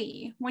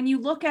reality, when you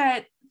look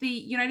at the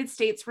United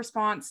States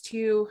response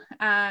to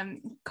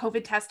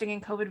COVID testing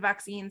and COVID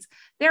vaccines,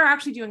 they're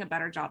actually doing a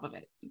better job of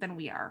it than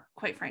we are,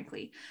 quite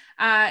frankly.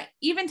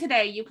 Even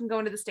today, you can go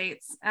into the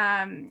States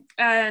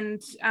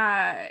and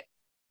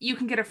you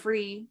can get a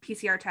free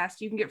PCR test.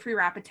 You can get free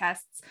rapid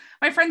tests.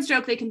 My friends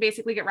joke they can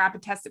basically get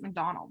rapid tests at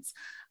McDonald's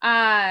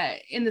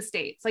in the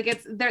States. Like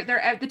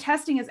the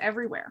testing is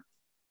everywhere.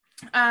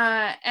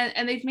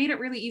 And they've made it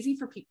really easy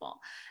for people.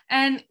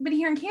 But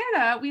here in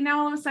Canada, we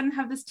now all of a sudden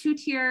have this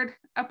two-tiered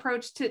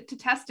approach to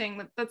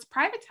testing that's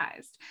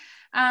privatized.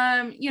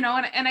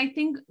 And I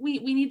think we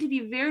need to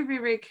be very, very,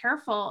 very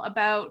careful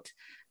about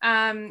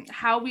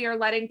how we are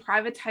letting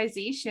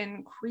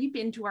privatization creep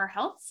into our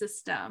health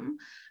system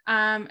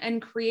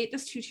and create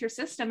this two-tier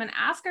system, and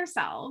ask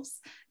ourselves,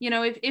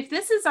 if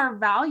this is our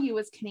value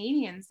as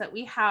Canadians, that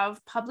we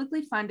have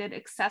publicly funded,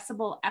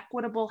 accessible,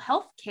 equitable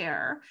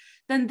healthcare,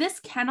 then this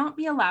cannot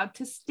be allowed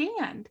to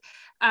stand.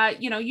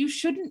 You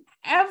shouldn't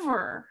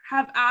ever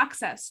have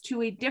access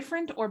to a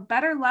different or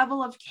better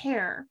level of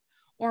care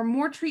or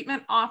more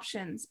treatment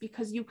options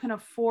because you can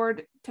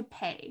afford to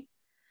pay.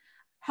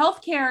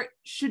 Healthcare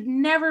should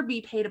never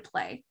be pay to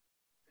play.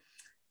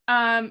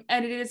 And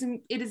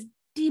it is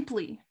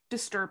deeply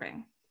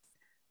disturbing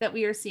that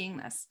we are seeing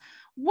this.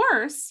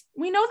 Worse,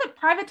 we know that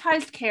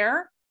privatized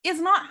care is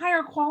not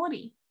higher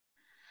quality.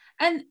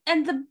 And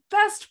the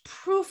best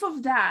proof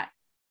of that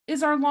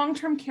is our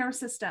long-term care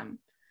system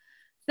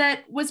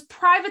that was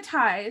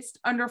privatized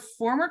under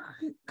former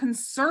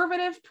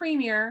Conservative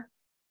Premier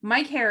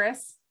Mike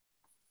Harris.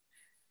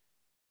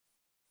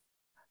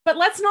 But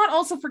let's not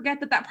also forget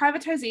that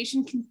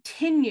privatization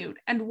continued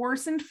and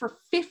worsened for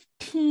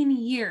 15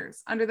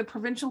 years under the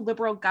provincial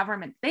Liberal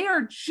government. They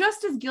are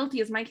just as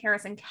guilty as Mike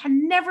Harris and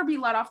can never be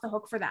let off the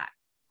hook for that.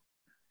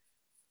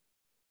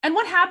 And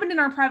what happened in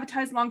our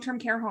privatized long-term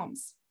care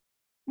homes?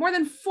 More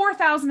than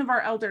 4,000 of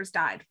our elders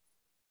died.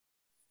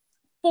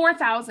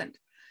 4,000.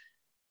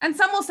 And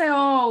some will say,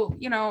 oh,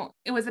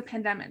 it was a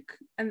pandemic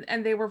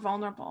and they were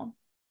vulnerable.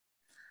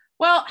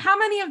 Well, how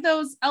many of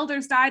those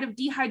elders died of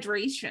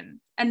dehydration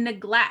and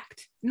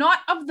neglect, not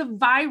of the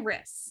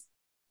virus?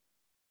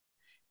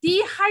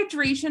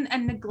 Dehydration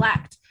and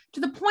neglect,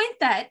 to the point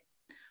that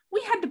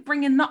we had to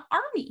bring in the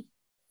army.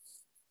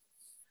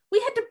 We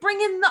had to bring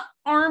in the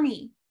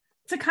army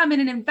to come in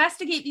and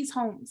investigate these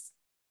homes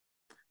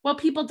while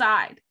people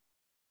died.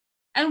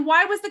 And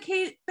why was the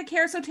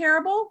care so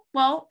terrible?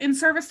 Well, in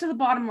service to the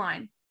bottom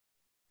line.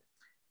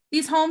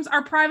 These homes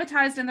are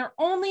privatized and their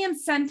only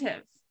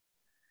incentive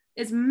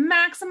is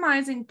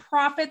maximizing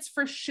profits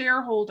for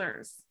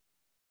shareholders.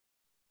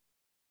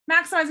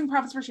 Maximizing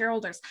profits for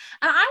shareholders.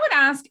 And I would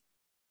ask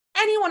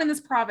anyone in this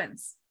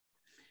province,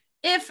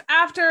 if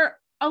after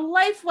a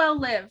life well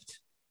lived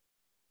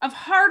of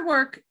hard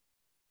work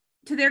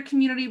to their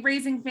community,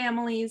 raising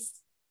families,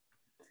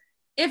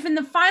 if in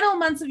the final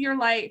months of your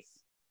life,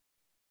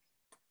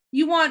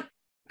 you want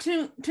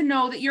to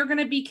know that you're going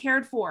to be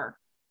cared for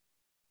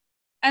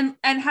and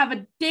have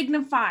a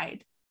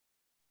dignified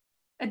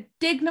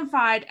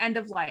end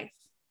of life,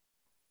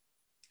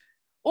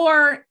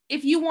 or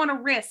if you want to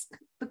risk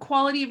the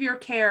quality of your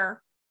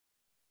care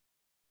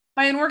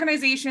by an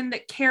organization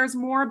that cares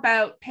more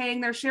about paying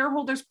their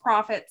shareholders'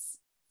 profits,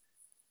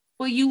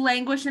 will you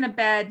languish in a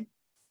bed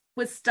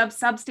with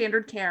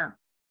substandard care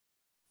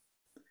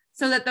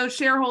so that those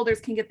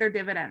shareholders can get their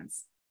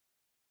dividends?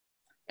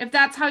 If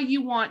that's how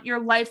you want your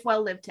life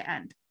well lived to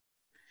end.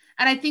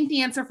 And I think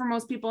the answer for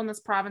most people in this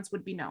province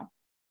would be no.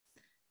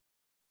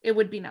 It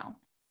would be no.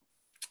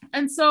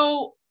 And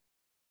so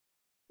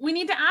we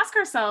need to ask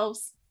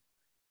ourselves,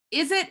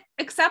 is it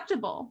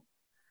acceptable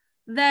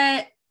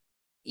that,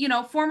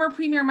 former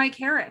Premier Mike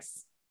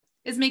Harris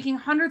is making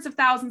hundreds of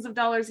thousands of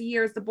dollars a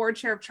year as the board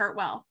chair of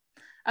Chartwell,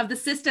 of the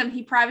system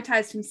he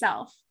privatized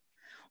himself,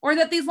 or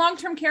that these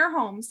long-term care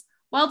homes,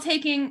 while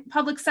taking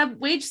public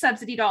wage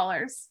subsidy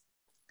dollars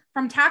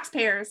from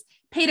taxpayers,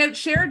 paid out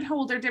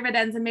shareholder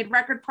dividends and made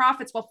record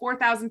profits while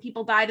 4,000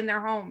 people died in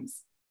their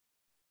homes?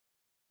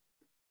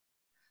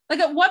 Like,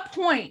 at what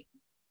point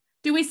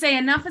do we say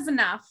enough is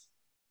enough?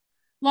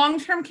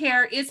 Long-term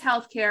care is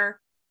healthcare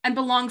and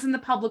belongs in the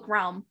public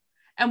realm.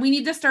 And we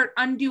need to start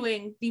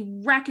undoing the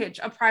wreckage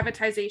of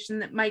privatization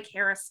that Mike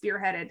Harris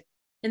spearheaded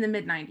in the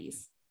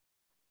mid-90s.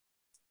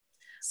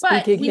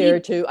 Speaking here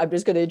too, I'm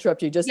just going to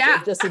interrupt you just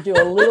to do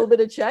a little bit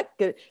of check.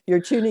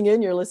 You're tuning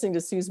in, you're listening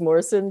to Suze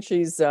Morrison.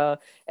 She's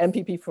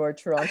MPP for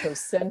Toronto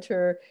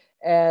Centre.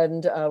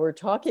 And we're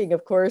talking,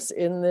 of course,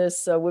 in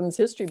this Women's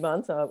History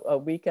Month, a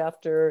week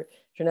after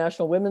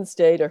International Women's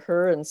Day, to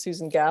her and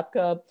Susan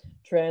Gapka,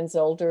 trans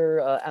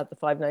elder at the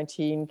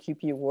 519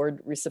 QP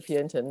Award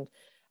recipient, and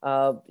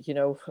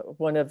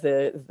one of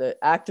the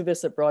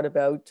activists that brought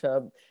about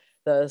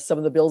some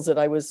of the bills that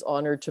I was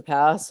honored to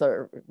pass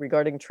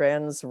regarding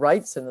trans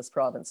rights in this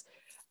province.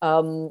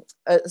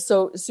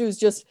 So Suze,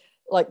 just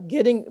like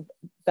getting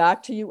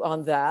back to you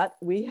on that,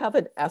 we have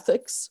an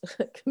ethics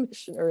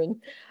commissioner in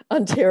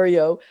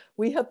Ontario.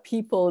 We have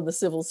people in the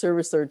civil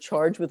service that are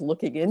charged with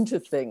looking into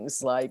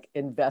things like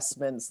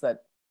investments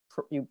that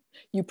you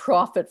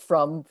profit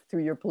from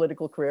through your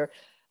political career.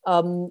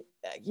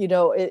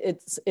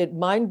 It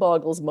mind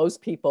boggles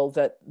most people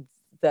that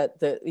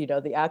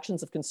the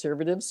actions of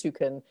conservatives who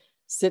can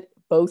sit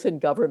both in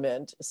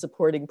government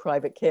supporting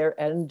private care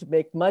and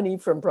make money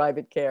from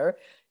private care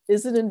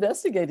isn't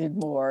investigated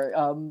more.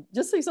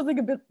 Just say something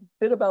a bit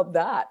about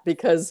that,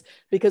 because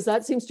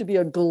that seems to be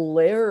a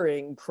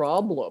glaring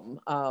problem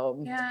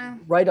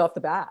right off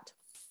the bat.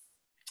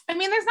 I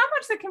mean, there's not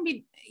much that can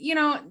be,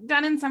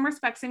 done in some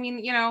respects. I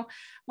mean,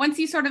 once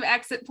you sort of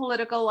exit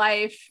political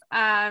life,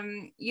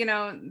 the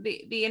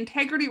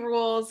integrity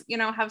rules,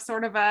 have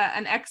sort of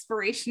an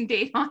expiration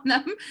date on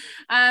them.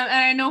 And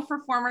I know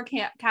for former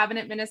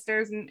cabinet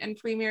ministers and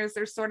premiers,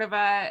 there's sort of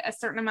a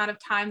certain amount of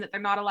time that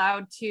they're not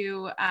allowed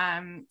to,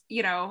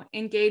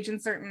 engage in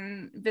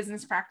certain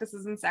business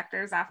practices and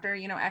sectors after,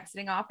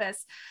 exiting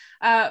office.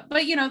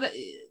 But,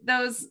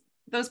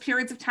 those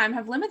periods of time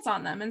have limits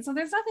on them. And so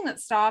there's nothing that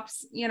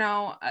stops,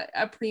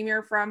 a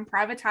premier from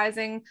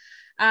privatizing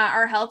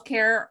our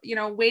healthcare,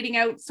 waiting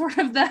out sort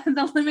of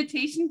the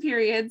limitation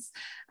periods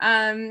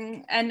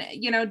and,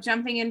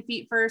 jumping in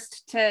feet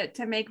first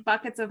to make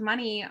buckets of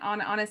money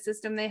on a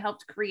system they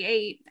helped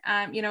create,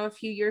 a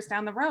few years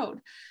down the road.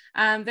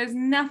 There's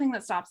nothing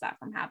that stops that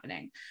from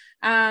happening.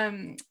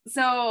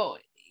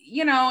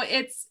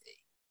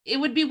 It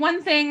would be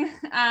one thing,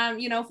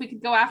 if we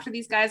could go after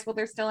these guys while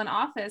they're still in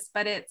office,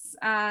 but it's,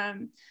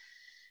 and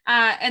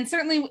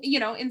certainly,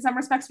 in some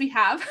respects we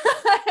have.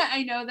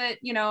 I know that,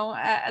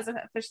 as an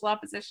official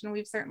opposition,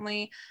 we've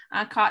certainly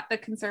caught the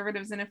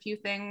Conservatives in a few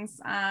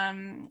things,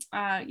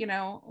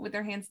 with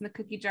their hands in the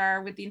cookie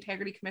jar with the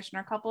Integrity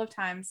Commissioner a couple of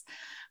times.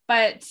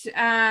 But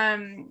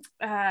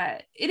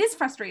it is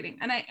frustrating.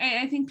 And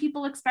I think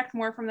people expect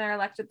more from their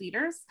elected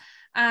leaders.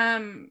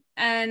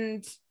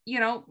 And,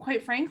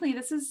 quite frankly,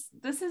 this is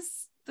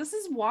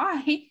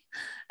why,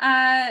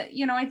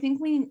 I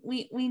think we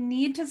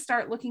need to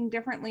start looking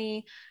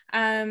differently,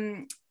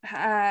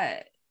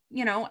 at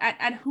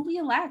who we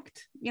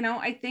elect.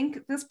 I think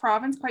this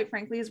province, quite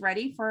frankly, is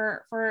ready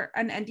for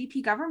an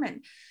NDP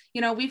government.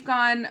 We've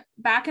gone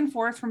back and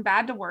forth from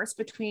bad to worse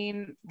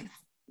between,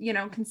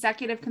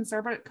 consecutive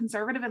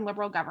conservative and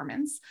liberal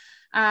governments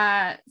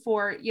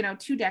for,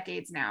 2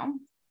 decades now.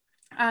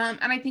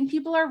 And I think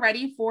people are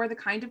ready for the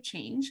kind of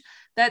change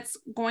that's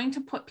going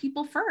to put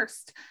people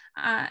first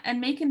and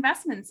make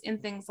investments in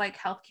things like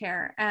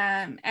healthcare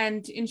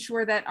and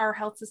ensure that our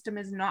health system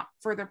is not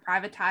further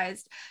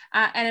privatized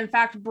and in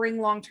fact bring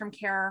long-term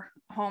care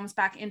homes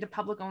back into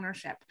public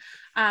ownership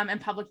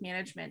and public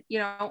management.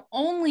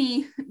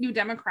 Only New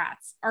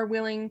Democrats are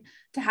willing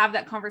to have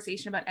that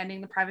conversation about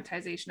ending the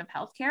privatization of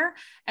healthcare.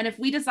 And if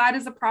we decide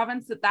as a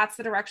province that that's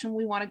the direction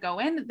we want to go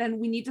in, then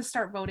we need to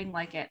start voting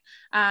like it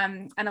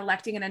and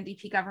electing an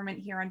NDP government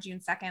here on June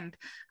 2nd.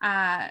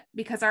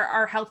 because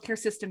our healthcare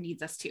system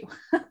needs us to,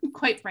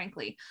 quite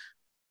frankly.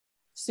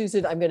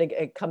 Susan, I'm going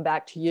to come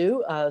back to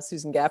you,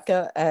 Susan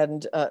Gapka,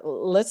 and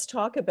let's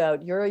talk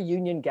about, you're a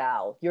union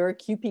gal, you're a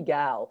CUPE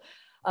gal.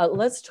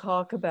 Let's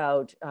talk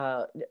about,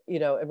 you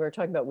know, and we're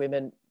talking about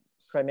women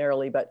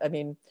primarily, but I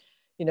mean,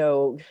 you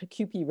know,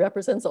 CUPE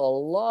represents a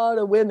lot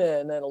of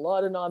women and a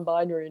lot of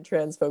non-binary and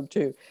trans folk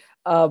too.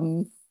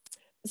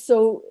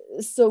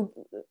 So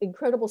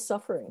incredible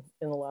suffering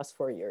in the last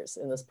 4 years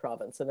in this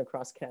province and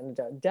across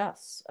Canada,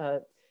 deaths,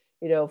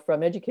 you know,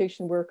 from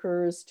education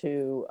workers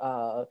to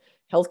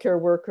healthcare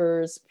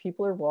workers.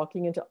 People are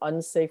walking into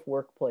unsafe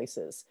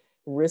workplaces,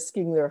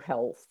 risking their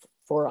health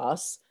for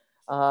us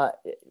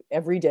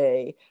every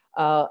day.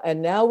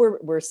 And now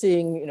we're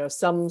seeing, you know,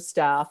 some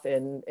staff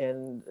in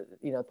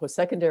you know,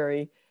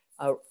 post-secondary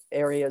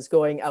areas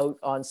going out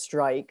on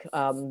strike,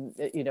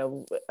 you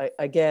know,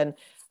 again.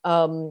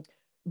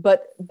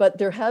 But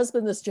there has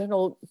been this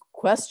general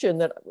question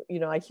that, you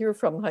know, I hear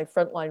from my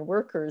frontline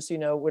workers, you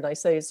know, when I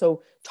say,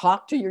 so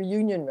talk to your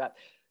union rep,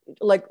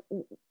 like,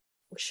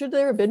 should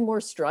there have been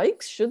more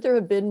strikes? Should there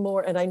have been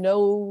more? And I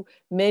know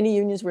many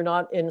unions were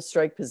not in a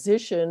strike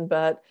position,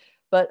 but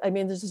I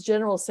mean, there's this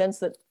general sense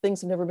that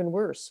things have never been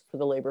worse for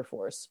the labor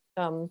force.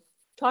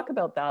 Talk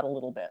about that a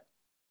little bit.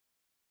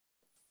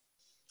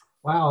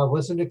 Wow, I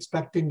wasn't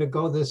expecting to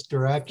go this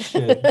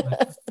direction.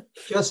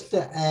 Just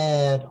to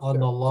add on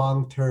the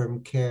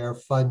long-term care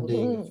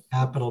funding of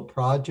capital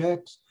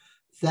projects,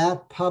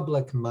 that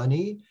public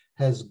money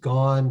has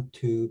gone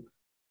to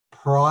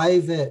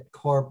private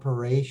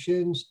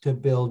corporations to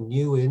build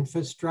new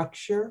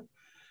infrastructure.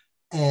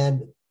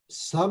 And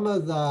some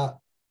of the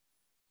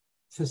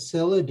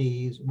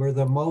facilities were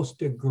the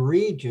most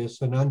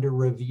egregious and under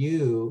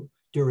review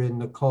during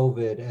the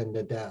COVID and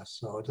the deaths.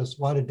 So I just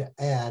wanted to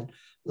add,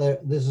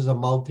 this is a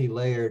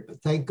multi-layered, but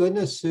thank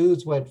goodness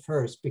Suze went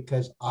first,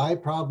 because I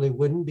probably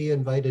wouldn't be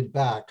invited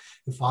back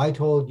if I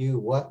told you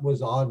what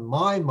was on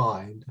my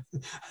mind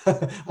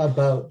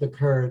about the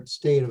current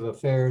state of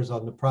affairs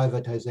on the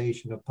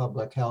privatization of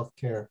public health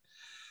care.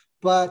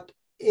 But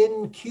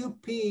in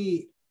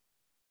CUPE,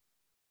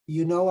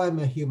 you know, I'm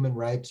a human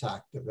rights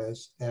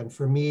activist. And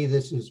for me,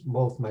 this is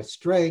both my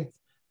strength,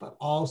 but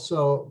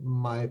also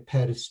my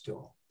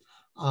pedestal.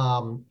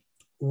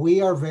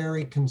 We are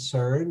very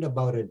concerned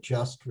about a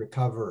just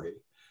recovery.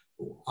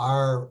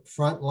 Our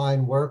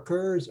frontline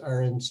workers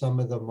are in some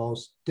of the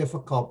most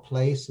difficult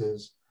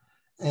places.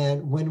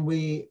 And when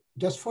we,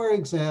 just for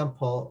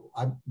example,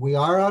 we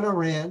are on a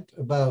rant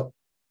about,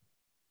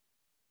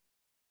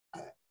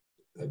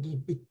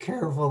 just be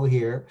careful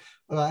here,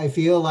 but I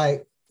feel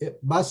like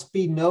it must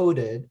be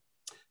noted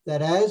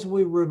that as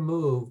we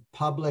remove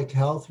public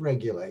health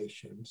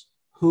regulations,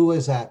 who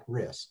is at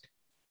risk?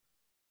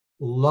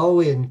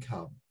 Low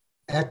income,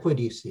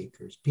 equity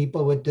seekers,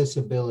 people with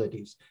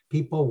disabilities,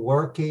 people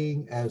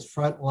working as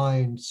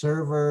frontline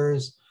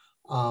servers,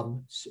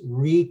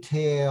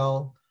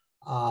 retail,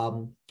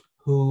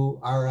 who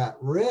are at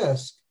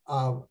risk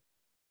of,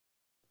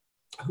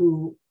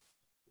 who,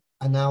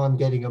 and now I'm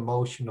getting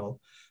emotional,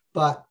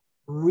 but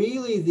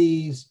really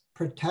these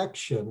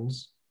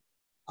protections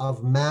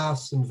of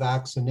masks and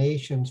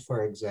vaccinations,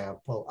 for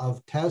example,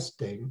 of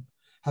testing,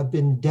 have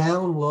been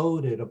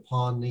downloaded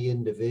upon the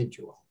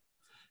individual.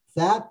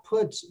 That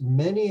puts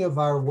many of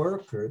our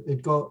workers,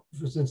 it goes,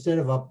 instead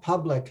of a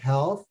public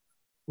health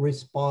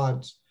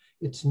response,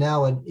 it's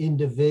now an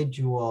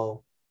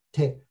individual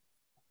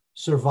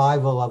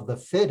survival of the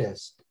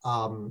fittest.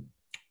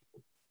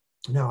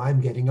 Now I'm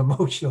getting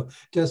emotional,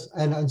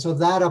 and so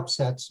that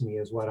upsets me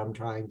is what I'm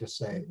trying to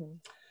say. Mm-hmm.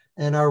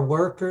 And our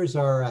workers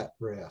are at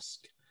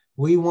risk.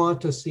 We want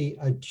to see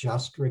a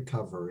just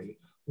recovery,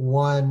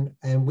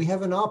 and we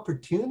have an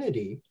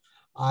opportunity.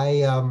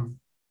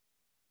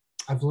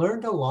 I've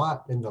learned a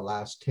lot in the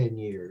last 10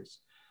 years.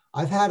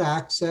 I've had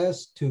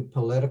access to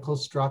political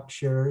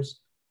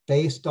structures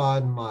based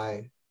on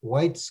my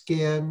white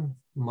skin,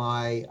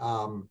 my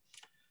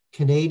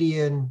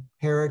Canadian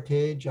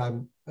heritage.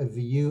 I'm of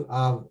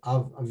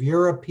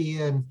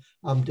European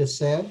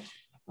descent,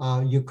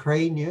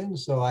 Ukrainian.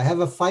 So I have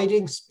a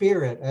fighting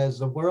spirit, as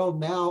the world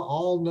now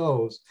all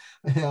knows.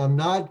 I'm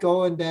not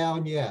going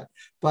down yet,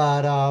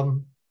 but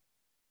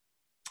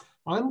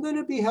I'm going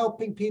to be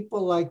helping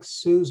people like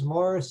Suze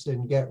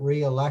Morrison get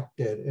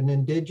reelected, an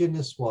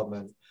Indigenous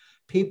woman,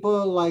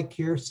 people like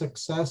your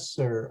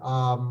successor,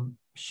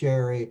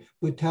 Sherry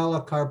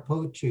Butela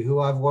Carpucci, who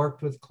I've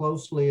worked with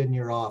closely in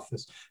your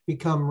office,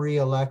 become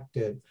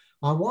reelected.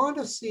 I want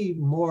to see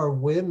more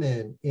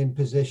women in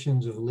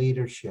positions of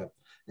leadership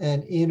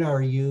and in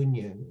our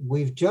union.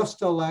 We've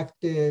just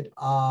elected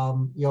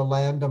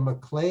Yolanda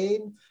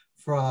McLean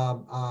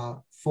from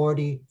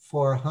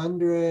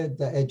 4400,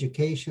 the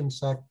education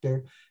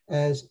sector,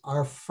 as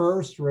our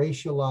first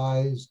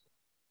racialized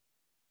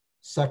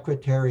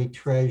secretary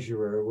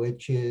treasurer,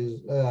 which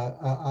is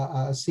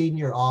a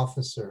senior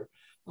officer.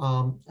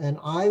 And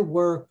I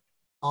work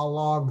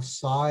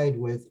alongside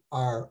with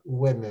our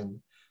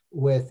women,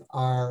 with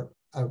our,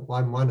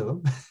 I'm one of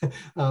them,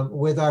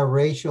 with our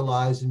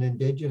racialized and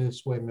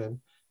Indigenous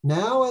women.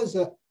 Now as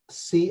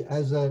see,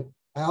 as an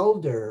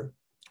elder,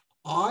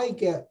 I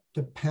get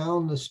to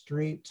pound the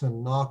streets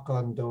and knock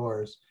on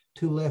doors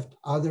to lift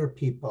other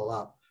people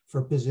up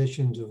for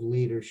positions of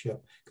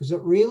leadership, because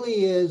it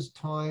really is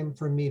time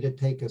for me to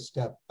take a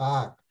step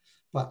back.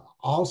 But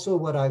also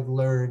what I've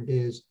learned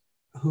is,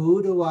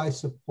 who do I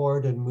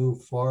support and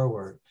move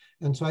forward?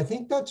 And so I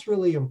think that's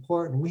really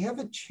important. We have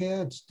a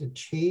chance to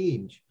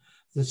change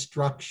the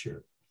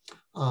structure.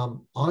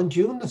 On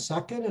June the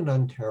 2nd in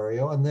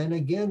Ontario, and then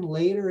again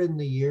later in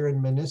the year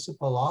in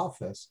municipal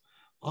office,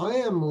 I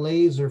am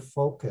laser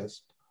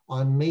focused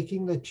on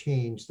making the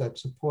change that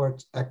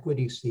supports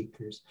equity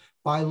seekers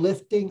by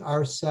lifting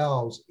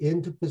ourselves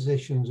into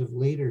positions of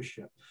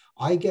leadership.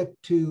 I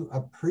get to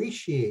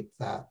appreciate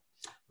that,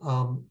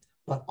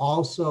 but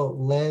also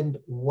lend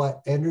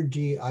what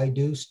energy I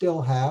do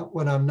still have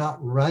when I'm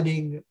not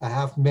running a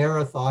half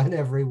marathon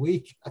every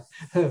week,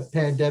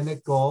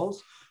 pandemic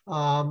goals.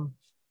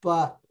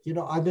 But, you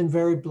know, I've been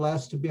very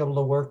blessed to be able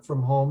to work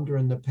from home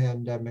during the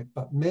pandemic,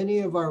 but many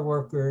of our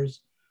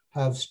workers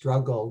have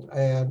struggled.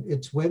 And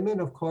it's women,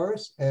 of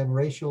course, and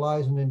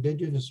racialized and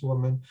Indigenous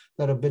women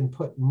that have been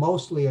put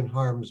mostly in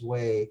harm's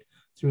way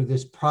through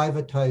this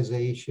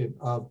privatization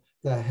of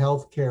the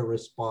healthcare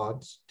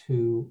response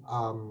to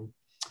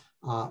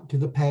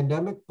the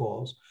pandemic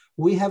goals.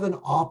 We have an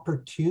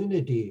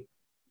opportunity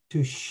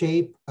to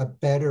shape a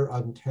better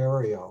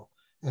Ontario.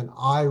 And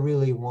I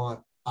really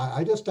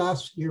I just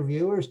ask your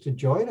viewers to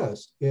join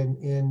us in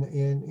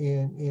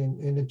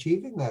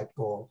achieving that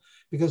goal,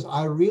 because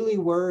I really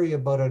worry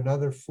about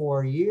another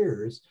 4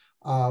 years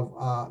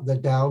of the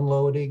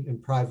downloading and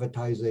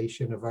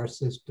privatization of our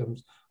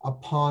systems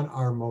upon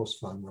our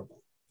most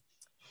vulnerable.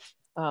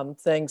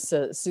 Thanks,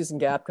 Susan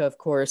Gapka, of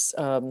course,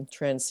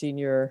 trans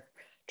senior,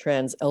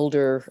 trans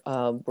elder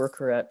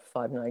worker at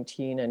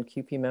 519 and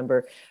QP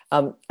member.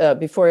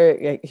 Before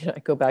I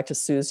go back to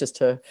Suze, just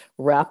to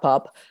wrap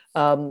up,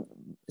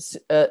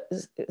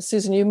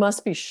 Susan, you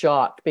must be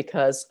shocked,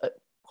 because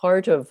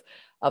part of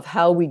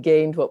how we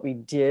gained what we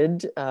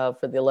did for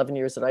the 11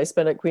 years that I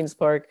spent at Queen's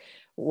Park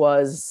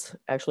was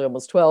actually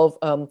almost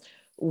 12,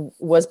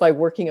 was by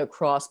working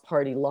across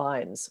party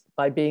lines,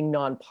 by being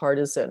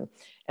nonpartisan.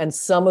 And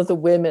some of the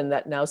women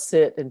that now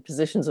sit in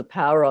positions of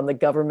power on the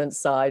government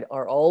side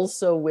are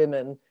also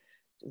women.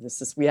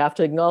 We have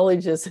to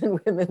acknowledge this in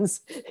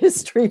Women's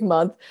History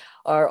Month,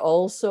 are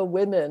also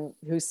women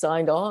who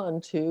signed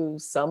on to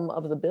some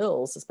of the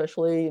bills,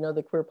 especially,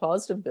 the queer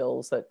positive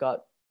bills that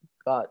got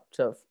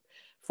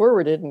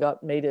forwarded and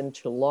got made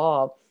into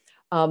law.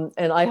 And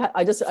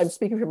I'm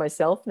speaking for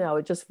myself now.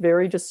 It's just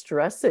very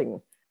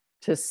distressing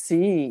to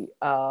see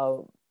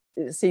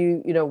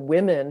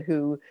women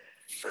who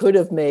could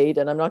have made,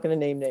 and I'm not going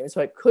to name names,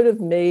 but could have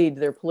made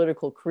their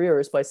political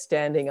careers by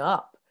standing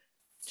up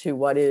to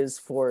what is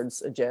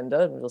Ford's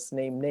agenda, and we'll just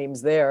name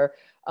names there,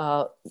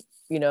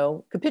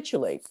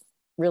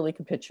 really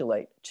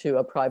capitulate to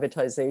a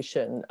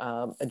privatization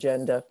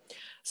agenda.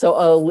 So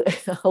I'll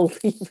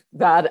leave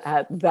that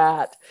at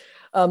that.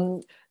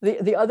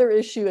 The other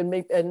issue,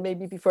 and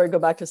maybe before I go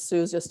back to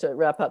Suze, just to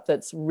wrap up,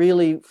 that's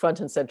really front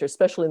and center,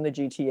 especially in the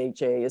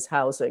GTHA, is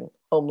housing,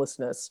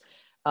 homelessness,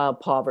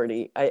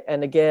 poverty.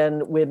 And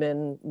again,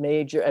 women,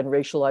 major and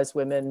racialized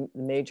women,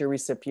 major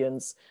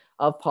recipients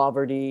of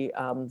poverty,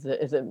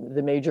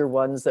 the major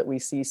ones that we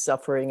see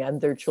suffering, and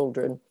their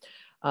children.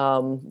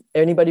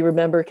 Anybody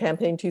remember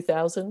Campaign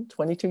 2000,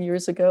 22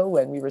 years ago,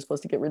 when we were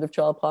supposed to get rid of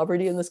child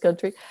poverty in this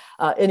country?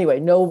 Anyway,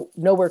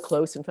 nowhere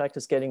close. In fact,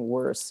 it's getting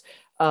worse.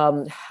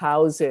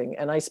 Housing,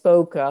 and I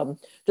spoke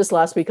just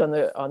last week on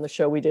the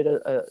show. We did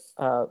a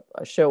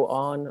show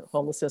on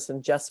homelessness,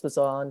 and Jess was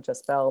on,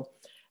 Jess Bell,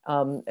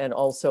 and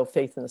also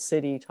Faith in the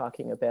City,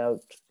 talking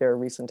about their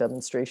recent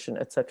demonstration,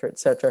 et cetera, et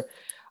cetera.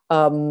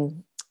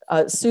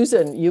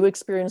 Susan, you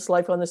experienced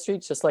life on the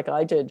streets just like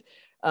I did,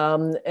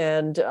 and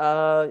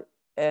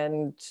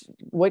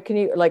what can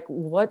you,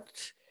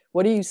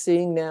 what are you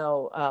seeing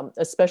now,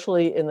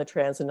 especially in the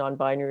trans and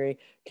non-binary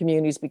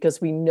communities? Because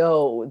we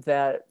know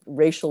that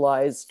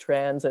racialized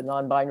trans and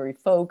non-binary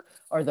folk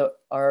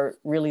are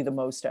really the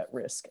most at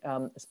risk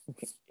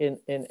in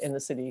the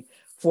city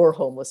for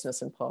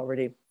homelessness and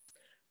poverty.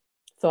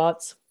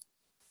 Thoughts?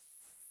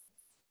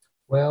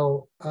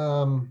 Well,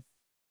 a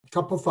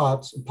couple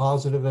thoughts, a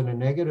positive and a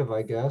negative,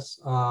 I guess.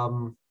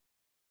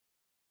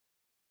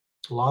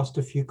 Lost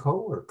a few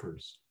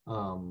coworkers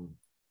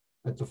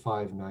at the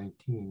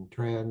 519,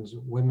 trans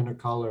women of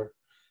color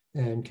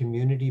and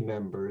community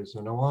members.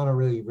 And I want to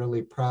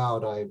really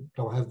proud, I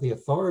don't have the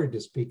authority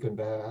to speak on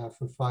behalf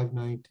of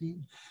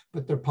 519,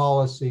 but their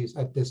policies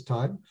at this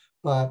time,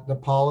 but the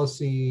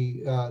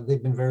policy,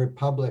 they've been very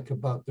public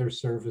about their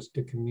service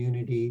to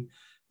community.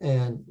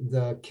 And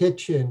the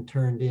kitchen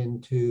turned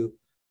into,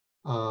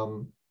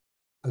 I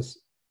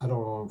don't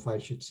know if I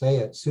should say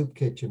it, soup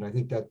kitchen. I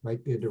think that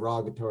might be a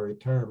derogatory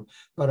term,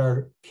 but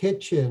our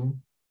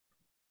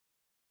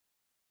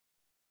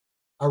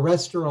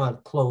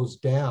restaurant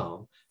closed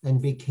down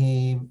and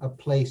became a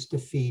place to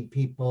feed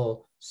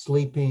people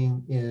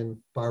sleeping in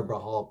Barbara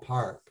Hall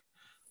Park.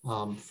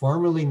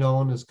 formerly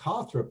known as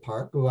Cawthra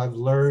Park, who I've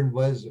learned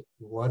was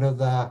one of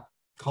the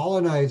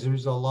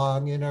colonizers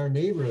along in our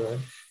neighborhood,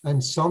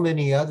 and so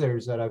many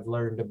others that I've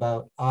learned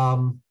about.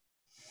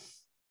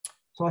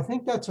 So I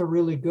think that's a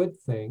really good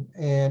thing.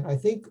 And I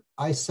think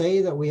I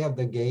say that we have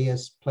the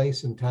gayest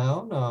place in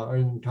town or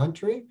in the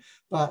country,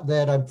 but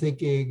that I'm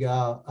thinking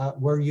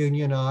we're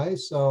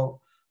unionized. So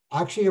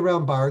actually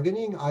around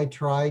bargaining, I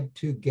tried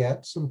to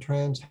get some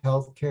trans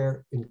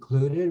healthcare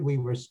included. We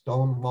were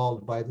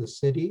stonewalled by the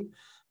city.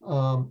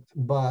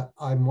 But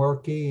I'm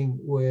working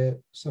with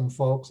some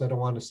folks, I don't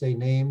want to say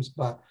names,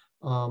 but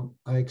I'm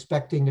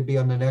expecting to be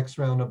on the next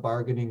round of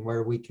bargaining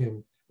where we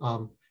can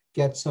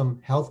get some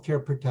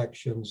healthcare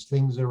protections,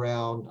 things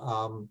around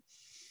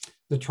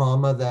the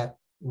trauma that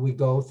we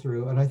go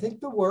through. And I think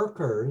the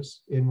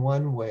workers, in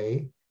one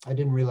way, I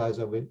didn't realize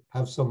I would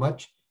have so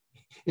much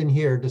in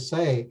here to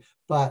say,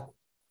 but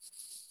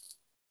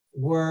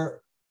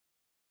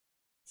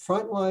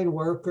frontline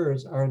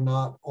workers are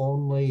not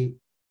only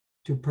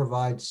to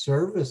provide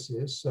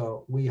services,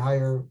 so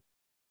we're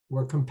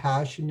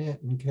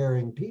compassionate and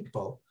caring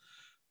people.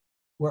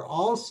 We're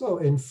also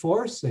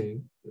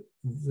enforcing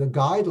the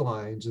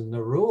guidelines and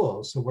the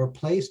rules. So we're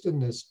placed in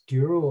this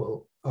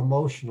dual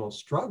emotional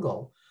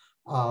struggle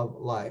of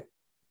like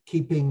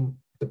keeping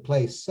the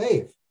place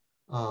safe.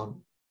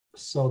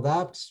 So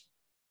that's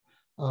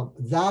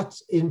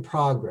in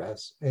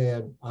progress,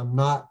 and I'm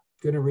not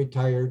going to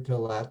retire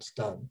till that's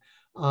done.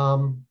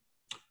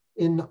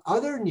 In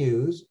other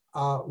news,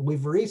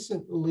 we've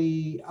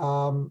recently,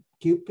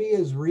 CUPE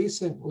has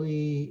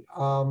recently,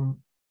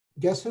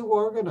 guess who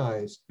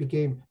organized?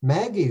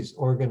 Maggie's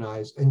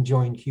organized and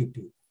joined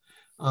CUPE.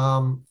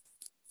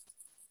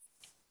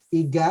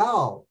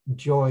 EGAL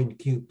joined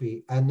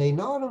CUPE, and they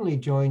not only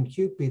joined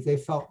CUPE, they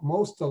felt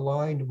most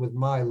aligned with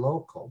my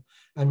local.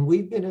 And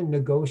we've been in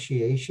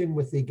negotiation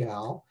with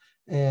EGAL,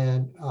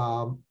 and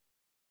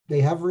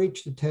they have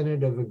reached a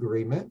tentative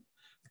agreement,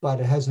 but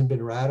it hasn't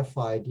been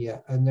ratified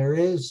yet. And there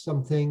is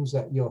some things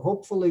that you'll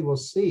hopefully will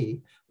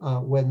see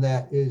when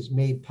that is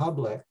made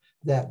public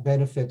that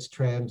benefits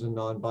trans and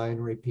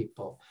non-binary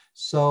people.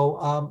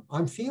 So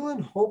I'm feeling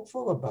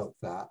hopeful about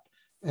that.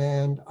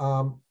 And,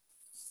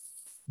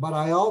 but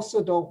I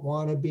also don't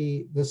want to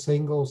be the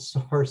single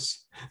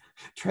source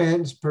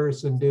trans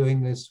person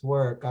doing this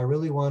work. I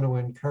really want to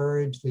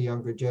encourage the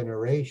younger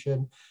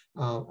generation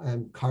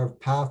and carve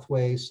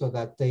pathways so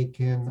that they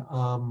can,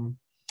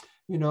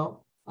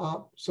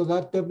 so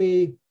that there'll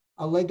be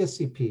a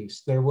legacy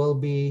piece. There will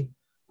be,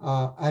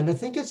 and I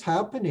think it's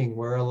happening.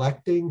 We're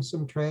electing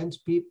some trans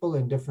people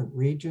in different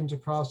regions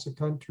across the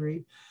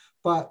country,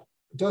 but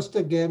just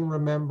again,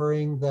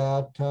 remembering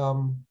that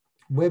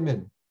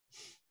women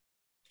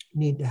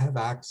need to have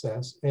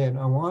access. And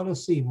I want to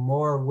see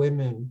more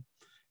women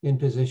in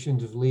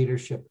positions of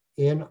leadership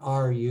in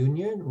our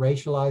union,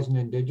 racialized and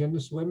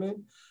Indigenous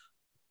women,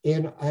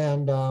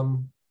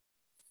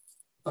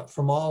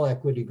 from all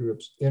equity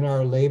groups, in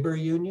our labor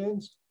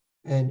unions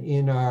and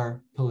in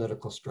our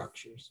political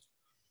structures.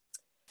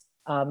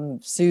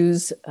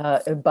 Suze,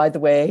 by the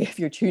way, if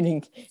you're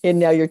tuning in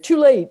now, you're too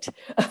late.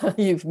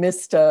 You've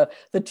missed the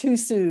two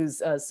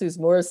Suze, Suze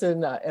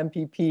Morrison,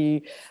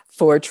 MPP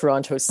for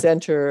Toronto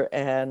Centre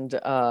and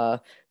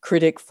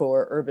critic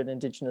for urban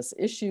Indigenous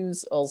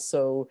issues,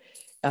 also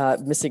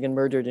missing and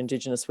murdered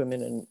Indigenous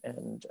women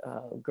and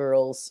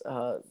girls,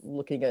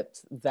 looking at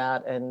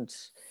that. And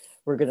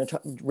we're going to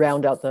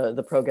round out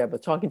the program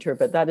with talking to her.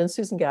 But that and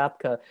Susan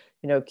Gapka,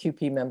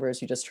 CUPE member,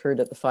 as you just heard,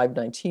 at the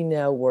 519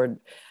 now, award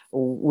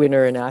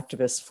winner and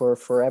activist for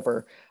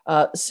forever.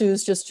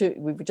 Suze,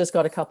 we've just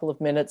got a couple of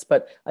minutes,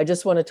 but I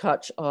just want to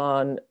touch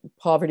on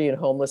poverty and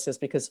homelessness,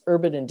 because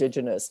urban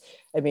Indigenous,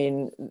 I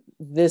mean,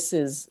 this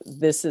is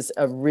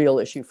a real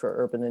issue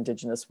for urban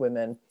Indigenous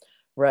women,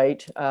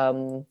 right?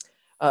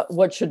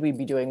 What should we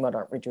be doing? What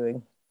aren't we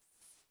doing?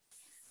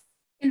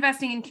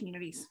 Investing in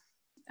communities.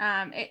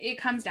 It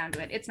comes down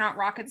to it. It's not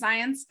rocket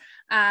science.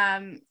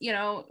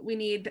 We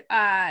need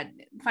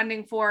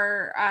funding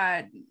for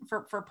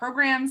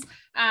programs,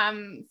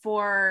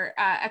 for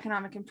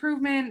economic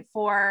improvement,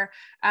 for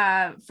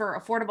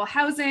affordable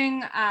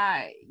housing.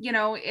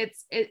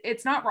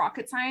 It's not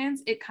rocket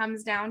science. It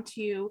comes down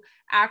to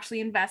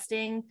actually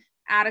investing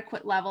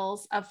adequate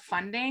levels of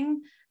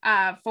funding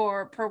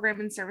for program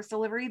and service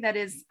delivery that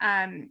is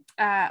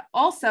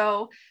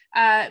also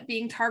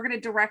being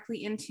targeted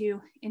directly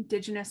into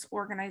Indigenous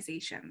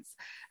organizations.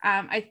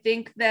 I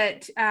think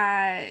that,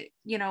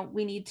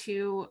 we need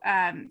to,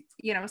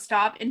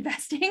 stop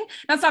investing,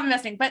 not stop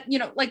investing, but,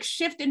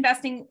 shift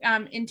investing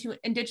into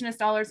Indigenous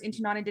dollars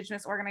into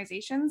non-Indigenous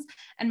organizations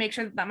and make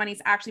sure that money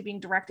is actually being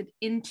directed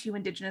into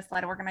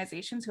Indigenous-led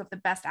organizations who have the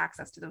best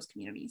access to those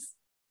communities.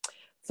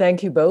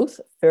 Thank you both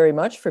very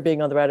much for being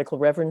on the Radical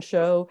Reverend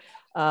Show.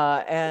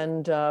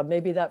 And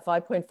maybe that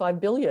 $5.5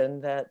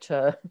 billion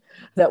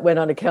that went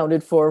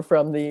unaccounted for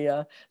from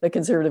the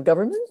Conservative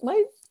government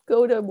might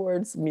go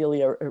towards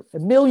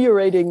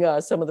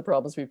ameliorating some of the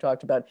problems we've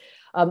talked about.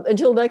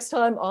 Until next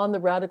time on the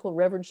Radical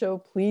Reverend Show,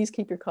 please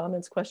keep your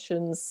comments,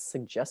 questions,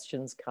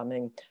 suggestions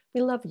coming.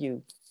 We love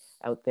you.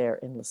 out there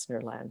in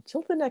listener land.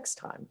 Till the next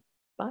time.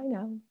 Bye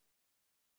now.